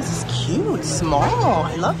 Okay, this is cute, small,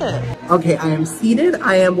 I love it. Okay, I am seated.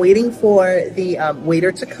 I am waiting for the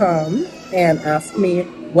waiter to come and ask me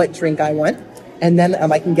what drink I want. And then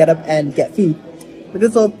I can get up and get food. Look at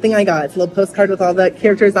this little thing I got. It's a little postcard with all the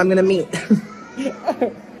characters I'm gonna meet.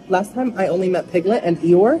 Last time I only met Piglet and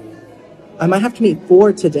Eeyore. I might have to meet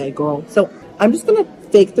 4 today, girl. So I'm just gonna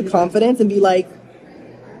fake the confidence and be like,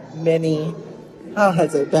 Minnie, how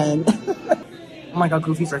has it been? Oh my God,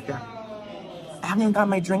 Goofy's right there. I haven't even got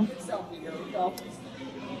my drink.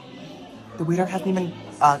 The waiter hasn't even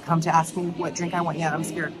come to ask me what drink I want yet. I'm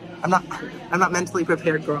scared. I'm not mentally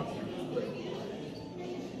prepared, girl.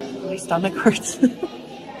 My stomach hurts.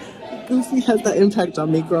 Goofy has that impact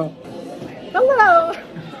on me, girl. Hello.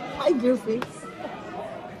 Hi, Goofy.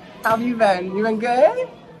 How have you been? You been good?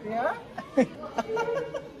 Yeah?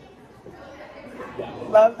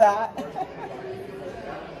 Love that.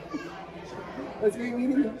 It was great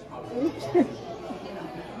meeting you.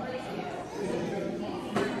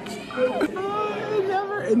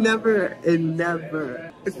 It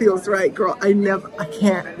never. It feels right, girl. I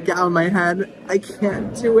can't get out of my head. I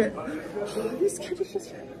can't do it. I'm scared to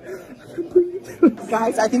just, I can't breathe.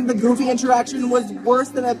 Guys, I think the Goofy interaction was worse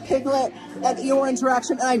than a Piglet and Eeyore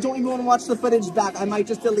interaction, and I don't even want to watch the footage back. I might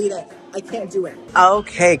just delete it. I can't do it.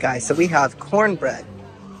 Okay, guys, so we have cornbread,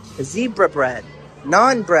 zebra bread,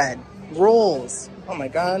 naan bread, rolls, oh my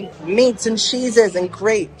God, meats and cheeses and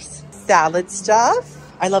grapes, salad stuff.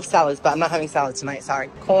 I love salads, but I'm not having salad tonight, sorry.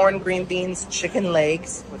 Corn, green beans, chicken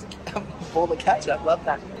legs with a bowl of ketchup, love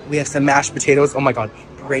that. We have some mashed potatoes, oh my God,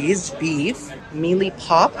 braised beef, mealy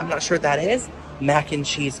pop, I'm not sure what that is, mac and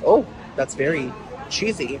cheese, oh, that's very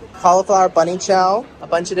cheesy. Cauliflower bunny chow, a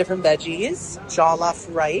bunch of different veggies,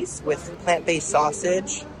 jollof rice with plant-based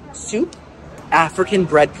sausage, soup, African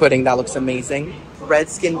bread pudding, that looks amazing. Red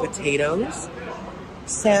skin potatoes,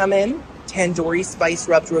 salmon, tandoori spice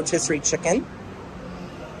rubbed rotisserie chicken,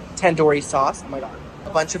 tandoori sauce, oh my god. A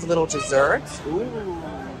bunch of little desserts. Ooh.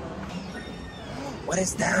 What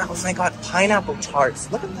is that? Oh my god, pineapple tarts.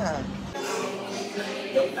 Look at that.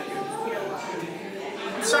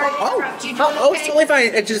 Sorry. Oh, it's totally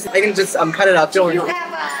fine. I can just cut it up. Don't You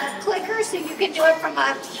have a clicker so you can do it from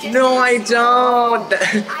a distance. No, I don't.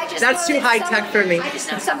 That's too know high that tech for me. I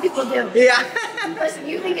just know some people do. Yeah. Listen,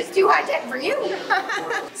 you think it's too high tech for you?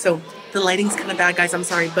 So the lighting's kind of bad, guys. I'm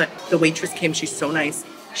sorry, but the waitress came. She's so nice.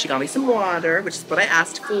 She got me some water, which is what I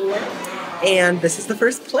asked for. And this is the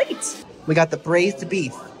first plate. We got the braised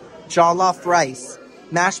beef, jollof rice,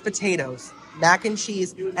 mashed potatoes, mac and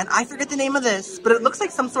cheese, and I forget the name of this, but it looks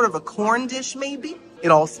like some sort of a corn dish, maybe? It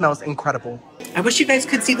all smells incredible. I wish you guys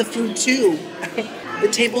could see the food, too. The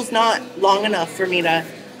table's not long enough for me to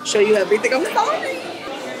show you everything. I'm sorry.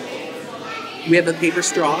 We have a paper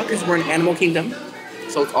straw, because we're in Animal Kingdom.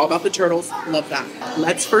 So it's all about the turtles. Love that.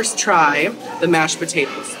 Let's first try the mashed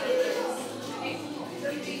potatoes.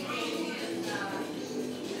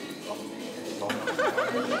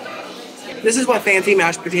 This is what fancy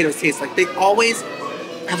mashed potatoes taste like. They always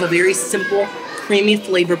have a very simple, creamy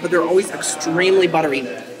flavor, but they're always extremely buttery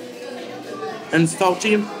and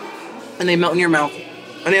salty, and they melt in your mouth.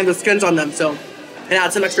 And they have the skins on them, so it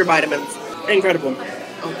adds some extra vitamins. Incredible.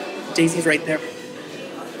 Oh, Daisy's right there.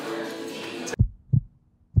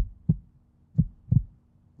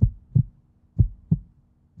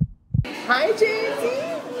 Hi,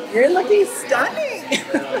 Daisy. You're looking stunning.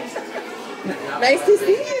 Nice to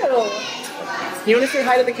see you. You want to say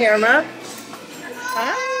hi to the camera?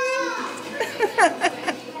 Hi.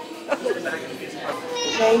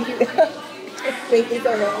 Thank you. Thank you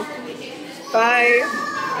so much. Bye.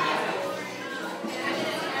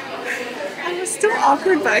 I was still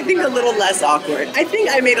awkward, but I think a little less awkward. I think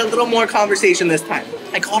I made a little more conversation this time.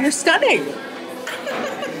 I called her stunning.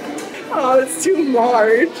 Oh, it's too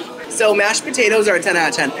large. So mashed potatoes are a 10 out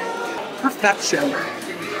of 10. Perfection.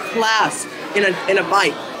 Class in a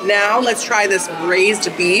bite. Now let's try this braised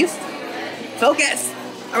beef. Focus.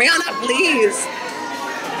 Ariana, please.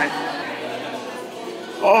 Okay.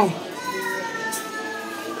 Oh.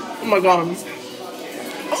 Oh my god.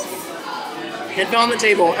 Oh. It fell on the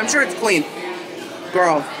table. I'm sure it's clean.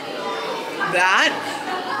 Girl, that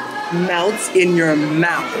melts in your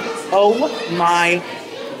mouth. Oh my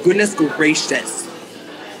goodness gracious.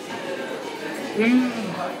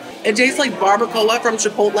 It tastes like barbacoa from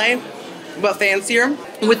Chipotle, but fancier,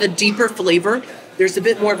 with a deeper flavor. There's a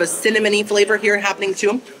bit more of a cinnamony flavor here happening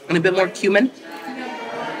too, and a bit more cumin.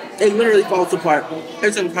 It literally falls apart.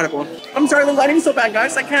 It's incredible. I'm sorry the lighting's so bad,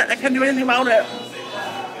 guys. I can't do anything about it.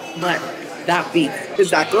 But that beef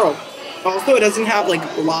is that girl. Also, it doesn't have like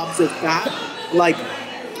blobs of fat like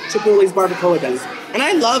Chipotle's barbacoa does. And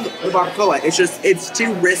I love the barbacoa. It's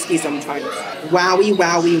too risky sometimes. Wowie,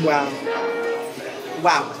 wowie, wow.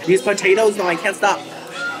 Wow, these potatoes, no, I can't stop.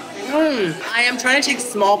 I am trying to take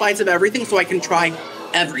small bites of everything so I can try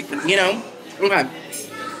everything, you know? Okay,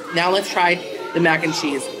 now let's try the mac and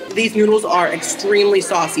cheese. These noodles are extremely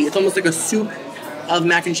saucy. It's almost like a soup of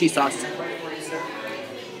mac and cheese sauce.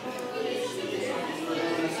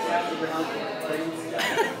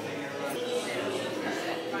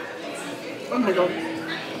 Oh my god.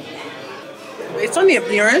 Based on the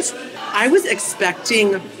appearance, I was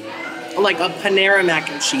expecting like a Panera mac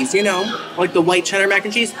and cheese, you know? Like the white cheddar mac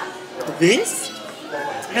and cheese. This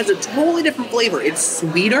has a totally different flavor. It's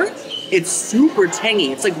sweeter. It's super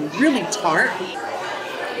tangy. It's like really tart.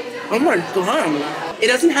 Oh my god. It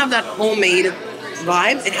doesn't have that homemade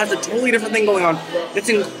vibe. It has a totally different thing going on. It's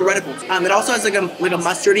incredible. It also has like a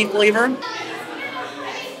mustardy flavor.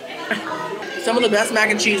 Some of the best mac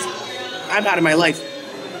and cheese I've had in my life.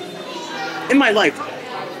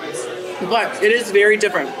 But it is very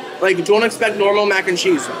different. Like, don't expect normal mac and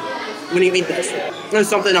cheese when you eat this. There's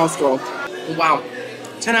something else, girl. Wow.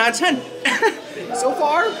 10 out of 10. So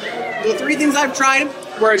far, the 3 things I've tried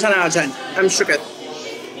were a 10 out of 10. I'm shooketh.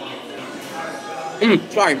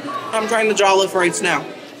 Sorry. I'm trying the jollof rice now.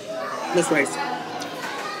 This rice.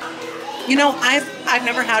 You know, I've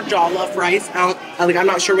never had jollof rice. I'm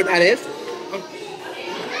not sure what that is.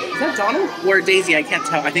 Is that Donald or Daisy? I can't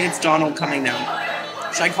tell. I think it's Donald coming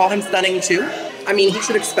now. Should I call him stunning too? I mean, he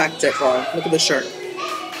should expect it, girl. Look at the shirt.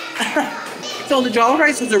 So the jollof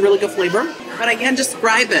rice has a really good flavor, but I can't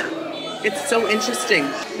describe it. It's so interesting.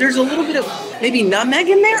 There's a little bit of maybe nutmeg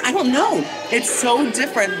in there. I don't know. It's so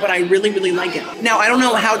different, but I really, really like it. Now, I don't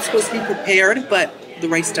know how it's supposed to be prepared, but the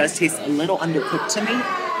rice does taste a little undercooked to me.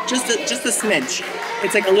 just a smidge.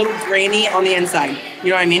 It's like a little grainy on the inside. You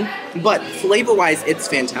know what I mean? But flavor-wise, it's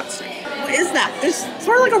fantastic. What is that? It's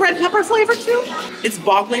sort of like a red pepper flavor too. It's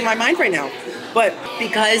boggling my mind right now. But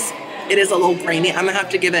because it is a little grainy, I'm gonna have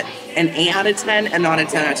to give it an 8 out of 10 and not a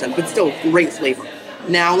 10 out of 10. But still, great flavor.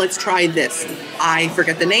 Now let's try this. I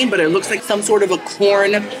forget the name, but it looks like some sort of a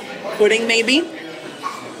corn pudding, maybe.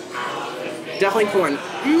 Definitely corn.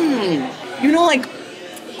 You know, like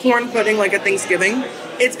corn pudding, like at Thanksgiving.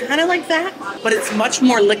 It's kind of like that, but it's much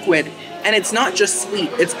more liquid, and it's not just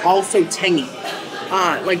sweet. It's also tangy.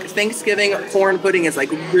 Like Thanksgiving corn pudding is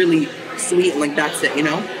like really sweet, and like that's it, you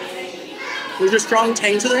know. There's a strong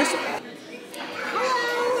tang to this.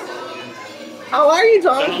 How are you,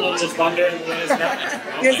 Tom? Just wondering when it's not.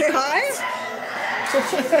 You say hi?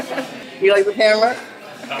 You like the camera?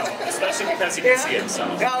 Especially because you can see it, so.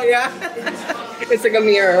 Oh, yeah? It's like a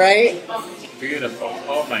mirror, right? Beautiful.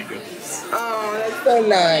 Oh my goodness. Oh, that's so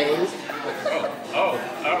nice. Oh,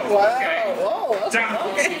 Wow. okay. Whoa. Down.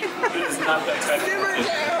 Okay. This is not that exciting. Simmer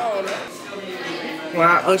down.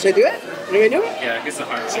 Wow. Oh, should I do it? Are you gonna do it? Yeah, I guess the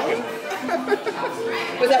hard chicken.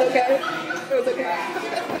 Was that okay? It was okay.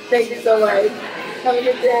 Thank you so much. Have a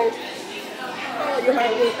good day. Oh, you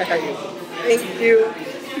hired me. I hired you. Thank you.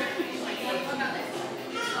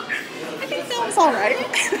 I think that was all right.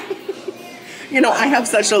 You know, I have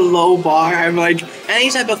such a low bar. I'm like, any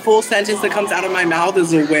type of full sentence that comes out of my mouth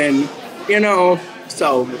is a win. You know,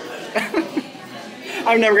 so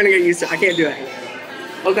I'm never gonna get used to it. I can't do it.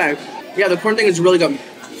 Okay. Yeah, the corn thing is really good.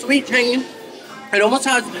 Sweet, tangy. It almost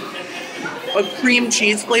has a cream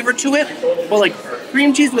cheese flavor to it, but like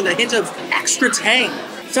cream cheese with a hint of extra tang.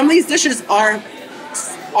 Some of these dishes are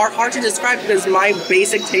hard to describe because my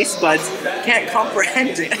basic taste buds can't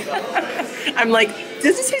comprehend it. I'm like,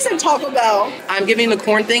 does this taste like Taco Bell? I'm giving the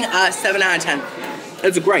corn thing a 7 out of 10.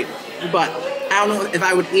 It's great, but I don't know if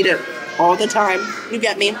I would eat it all the time. You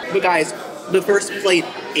get me? But guys, the first plate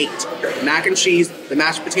ate. Mac and cheese, the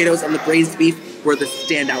mashed potatoes, and the braised beef were the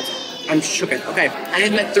standouts. I'm shooken. Okay, I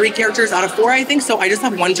have met 3 characters out of 4, I think, so I just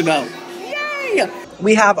have 1 to go. Yay!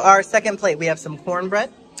 We have our second plate. We have some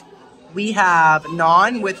cornbread. We have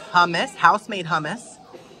naan with hummus, house-made hummus,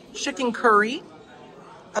 chicken curry,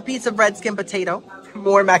 a piece of red skin potato,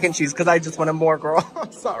 more mac and cheese because I just wanted more, girl.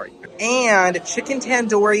 I'm sorry. And chicken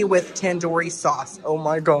tandoori with tandoori sauce. Oh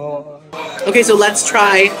my god. Okay, so let's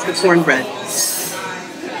try the cornbread.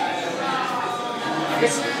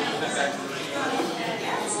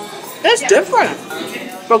 It's different.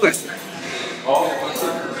 Focus. Oh,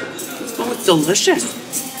 it's delicious.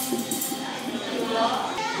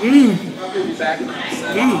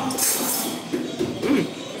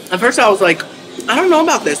 At first I was like, I don't know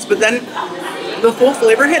about this, but then the full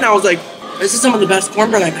flavor hit and I was like, this is some of the best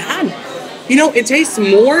cornbread I've had. You know, it tastes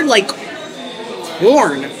more like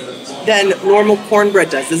corn than normal cornbread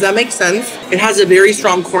does. Does that make sense? It has a very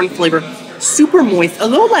strong corn flavor, super moist, a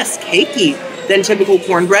little less cakey than typical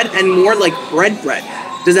cornbread and more like bread.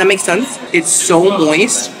 Does that make sense? It's so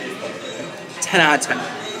moist. 10 out of 10.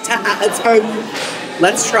 10 out of 10.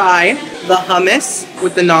 Let's try the hummus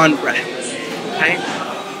with the naan bread. Okay.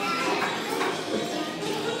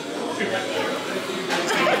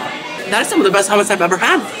 That is some of the best hummus I've ever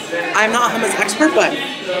had. I'm not a hummus expert, but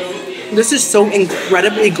this is so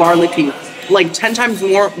incredibly garlicky. Like 10 times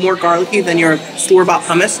more garlicky than your store-bought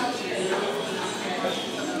hummus.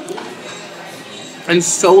 And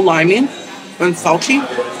so limey and salty.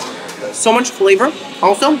 So much flavor.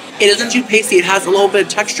 Also, it isn't too pasty. It has a little bit of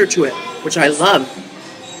texture to it, which I love.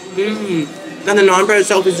 And the naan bread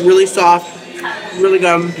itself is really soft, really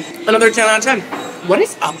good. Another 10 out of 10. What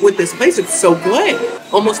is up with this place? It's so good.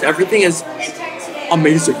 Almost everything is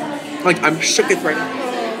amazing. Like, I'm shooketh right now.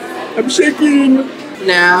 I'm shaking.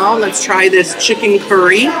 Now, let's try this chicken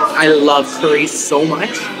curry. I love curry so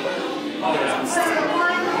much.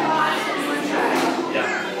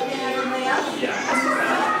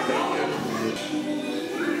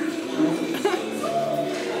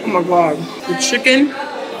 Oh my god. The chicken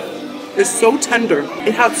is so tender.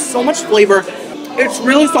 It has so much flavor. It's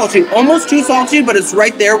really salty. Almost too salty, but it's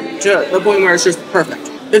right there to the point where it's just perfect.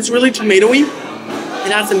 It's really tomatoey.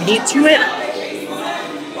 It has some heat to it.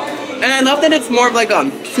 And I love that it's more of like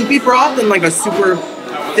a soupy broth than like a super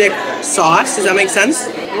thick sauce. Does that make sense?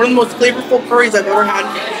 One of the most flavorful curries I've ever had.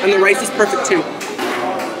 And the rice is perfect too.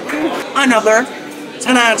 Another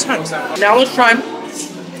 10 out of 10. Now let's try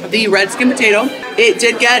the red skin potato. It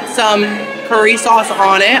did get some curry sauce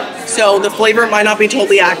on it, so the flavor might not be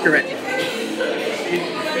totally accurate.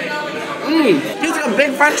 It's like a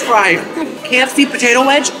big french fry. KFC potato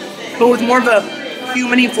wedge, but with more of a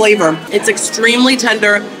humany flavor. It's extremely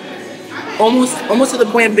tender, almost to the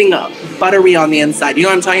point of being buttery on the inside. You know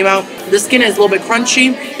what I'm talking about? The skin is a little bit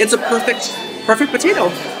crunchy. It's a perfect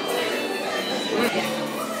potato.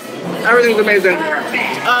 Everything's amazing.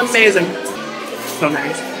 Amazing. So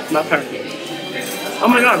nice. Not perfect. Oh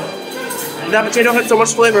my god. That potato had so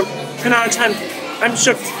much flavor. 10 out of 10. I'm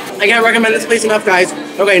shook. I can't recommend this place enough, guys.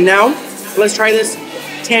 Okay, now let's try this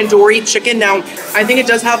tandoori chicken. Now, I think it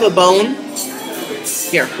does have a bone.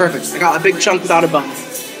 Here, perfect. I got a big chunk without a bone.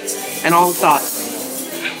 And all the sauce.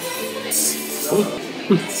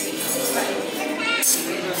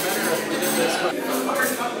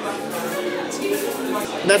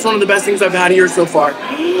 That's one of the best things I've had here so far.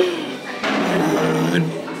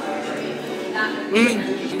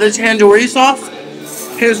 The tandoori sauce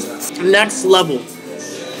is next level.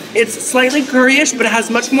 It's slightly curryish, but it has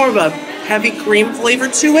much more of a heavy cream flavor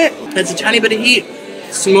to it. It's a tiny bit of heat.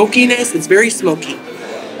 Smokiness, it's very smoky.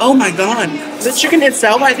 Oh my god. The chicken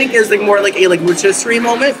itself, I think, is like more like a rotisserie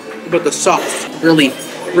moment, but the sauce really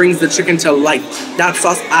brings the chicken to life. That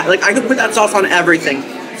sauce, I could put that sauce on everything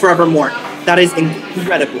forevermore. That is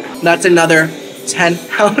incredible. That's another 10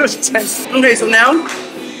 out of 10. Okay, so now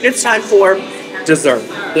it's time for dessert,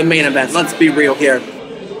 the main event. Let's be real here.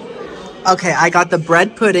 Okay, I got the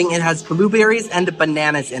bread pudding. It has blueberries and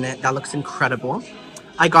bananas in it. That looks incredible.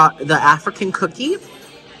 I got the African cookie,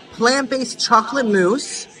 plant-based chocolate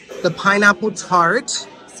mousse, the pineapple tart.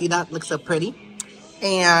 See, that looks so pretty.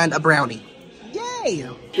 And a brownie. Yay!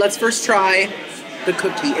 Let's first try the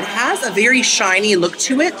cookie. It has a very shiny look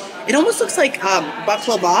to it. It almost looks like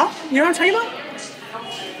baklava. You know what I'm talking about?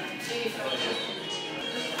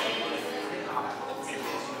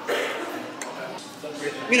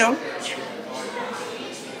 You know,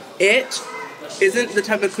 it isn't the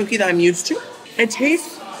type of cookie that I'm used to. It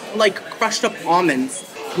tastes like crushed up almonds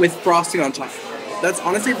with frosting on top. That's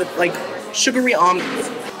honestly like sugary almonds.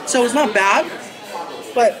 So it's not bad,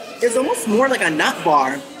 but it's almost more like a nut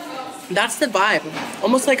bar. That's the vibe.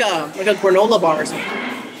 Almost like a granola bar or something.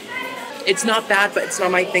 It's not bad, but it's not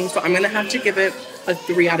my thing, so I'm gonna have to give it a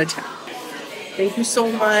 3 out of 10. Thank you so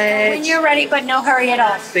much. When you're ready, but no hurry at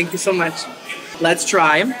all. Thank you so much. Let's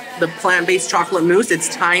try the plant-based chocolate mousse. It's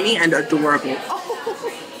tiny and adorable.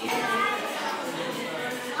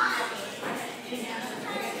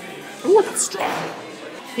 Oh, that's strong.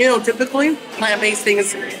 You know, typically plant-based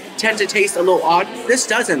things tend to taste a little odd. This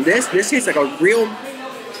doesn't. This tastes like a real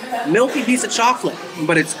milky piece of chocolate,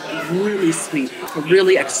 but it's really sweet,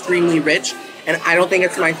 really extremely rich, and I don't think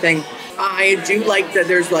it's my thing. I do like that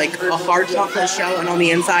there's like a hard chocolate shell and on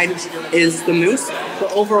the inside is the mousse,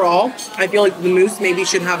 but overall, I feel like the mousse maybe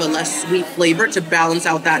should have a less sweet flavor to balance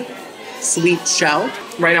out that sweet shell.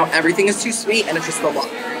 Right now, everything is too sweet and it's just a lot.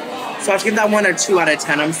 So I have to give that one a 2 out of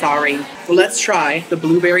 10, I'm sorry. Well, let's try the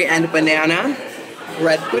blueberry and banana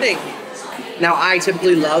bread pudding. Now, I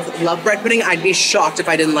typically love bread pudding. I'd be shocked if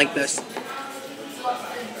I didn't like this.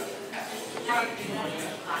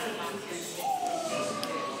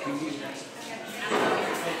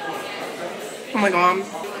 Oh my god.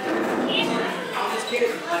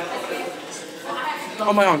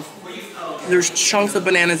 Oh my god. There's chunks of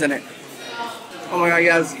bananas in it. Oh my god,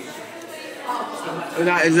 yes.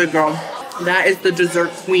 That is it, girl. That is the dessert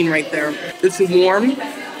queen right there. It's warm.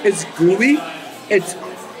 It's gooey. It's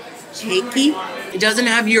cakey. It doesn't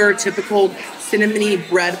have your typical cinnamony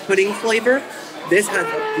bread pudding flavor. This has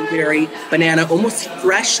a blueberry, banana, almost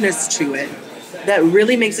freshness to it that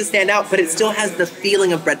really makes it stand out, but it still has the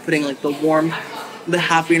feeling of bread pudding, like the warmth, the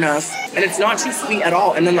happiness, and it's not too sweet at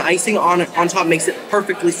all. And then the icing on top makes it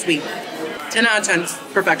perfectly sweet. 10 out of 10,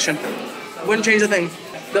 perfection. Wouldn't change a thing.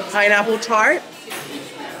 The pineapple tart.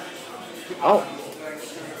 Oh.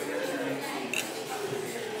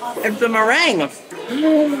 It's the meringue.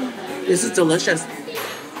 This is delicious.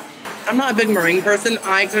 I'm not a big meringue person.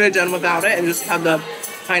 I could have done without it and just have the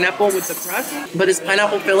pineapple with the crust. But this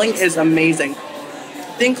pineapple filling is amazing.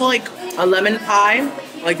 Think like a lemon pie,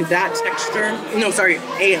 like that texture. No, sorry,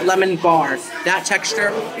 a lemon bar. That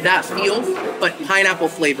texture, that feel, but pineapple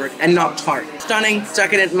flavored and not tart. Stunning,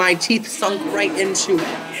 decadent. My teeth sunk right into it.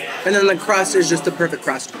 And then the crust is just the perfect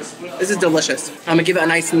crust. This is delicious. I'm gonna give it a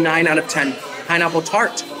nice 9 out of 10. Pineapple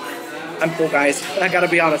tart. I'm full, guys. I gotta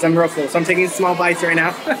be honest, I'm real full, so I'm taking small bites right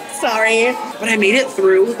now. Sorry. But I made it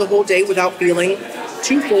through the whole day without feeling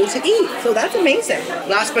too full to eat, so that's amazing.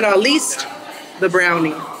 Last but not least, the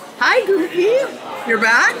brownie. Hi, Goofy. You're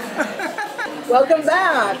back? Welcome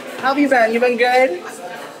back. How have you been? You been good?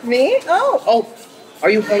 Me? Oh,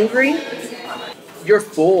 are you hungry? You're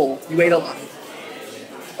full. You ate a lot.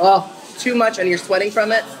 Oh, too much and you're sweating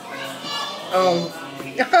from it? Oh.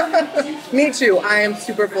 Me too. I am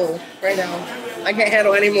super full right now. I can't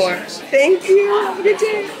handle anymore. Thank you. Have a good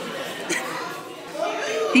day.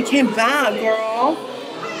 He came back, girl.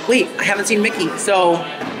 Wait, I haven't seen Mickey, so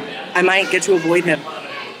I might get to avoid him.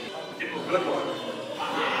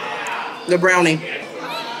 The brownie.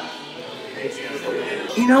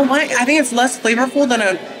 You know what? I think it's less flavorful than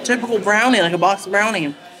a typical brownie, like a box brownie.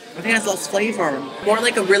 I think it has less flavor. More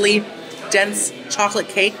like a really dense chocolate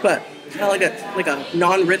cake, but kind of like a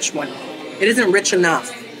non-rich one. It isn't rich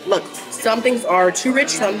enough. Look, some things are too rich,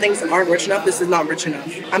 some things aren't rich enough. This is not rich enough.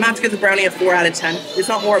 I'm gonna have to give the brownie a 4 out of 10. It's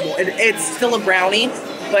not horrible. It's still a brownie,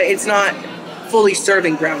 but it's not fully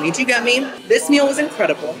serving brownie. Do you get me? This meal was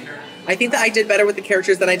incredible. I think that I did better with the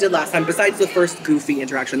characters than I did last time, besides the first goofy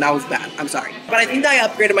interaction. That was bad. I'm sorry. But I think that I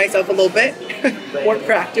upgraded myself a little bit. More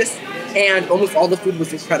practice. And almost all the food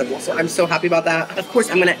was incredible. So I'm so happy about that. Of course,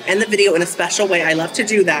 I'm going to end the video in a special way. I love to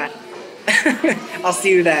do that. I'll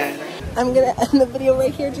see you then. I'm going to end the video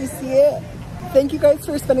right here. Do you see it? Thank you guys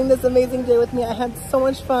for spending this amazing day with me. I had so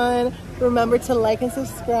much fun. Remember to like and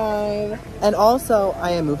subscribe. And also,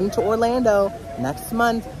 I am moving to Orlando next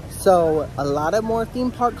month. So a lot of more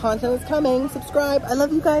theme park content is coming. Subscribe. I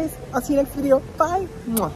love you guys. I'll see you next video. Bye. Mwah.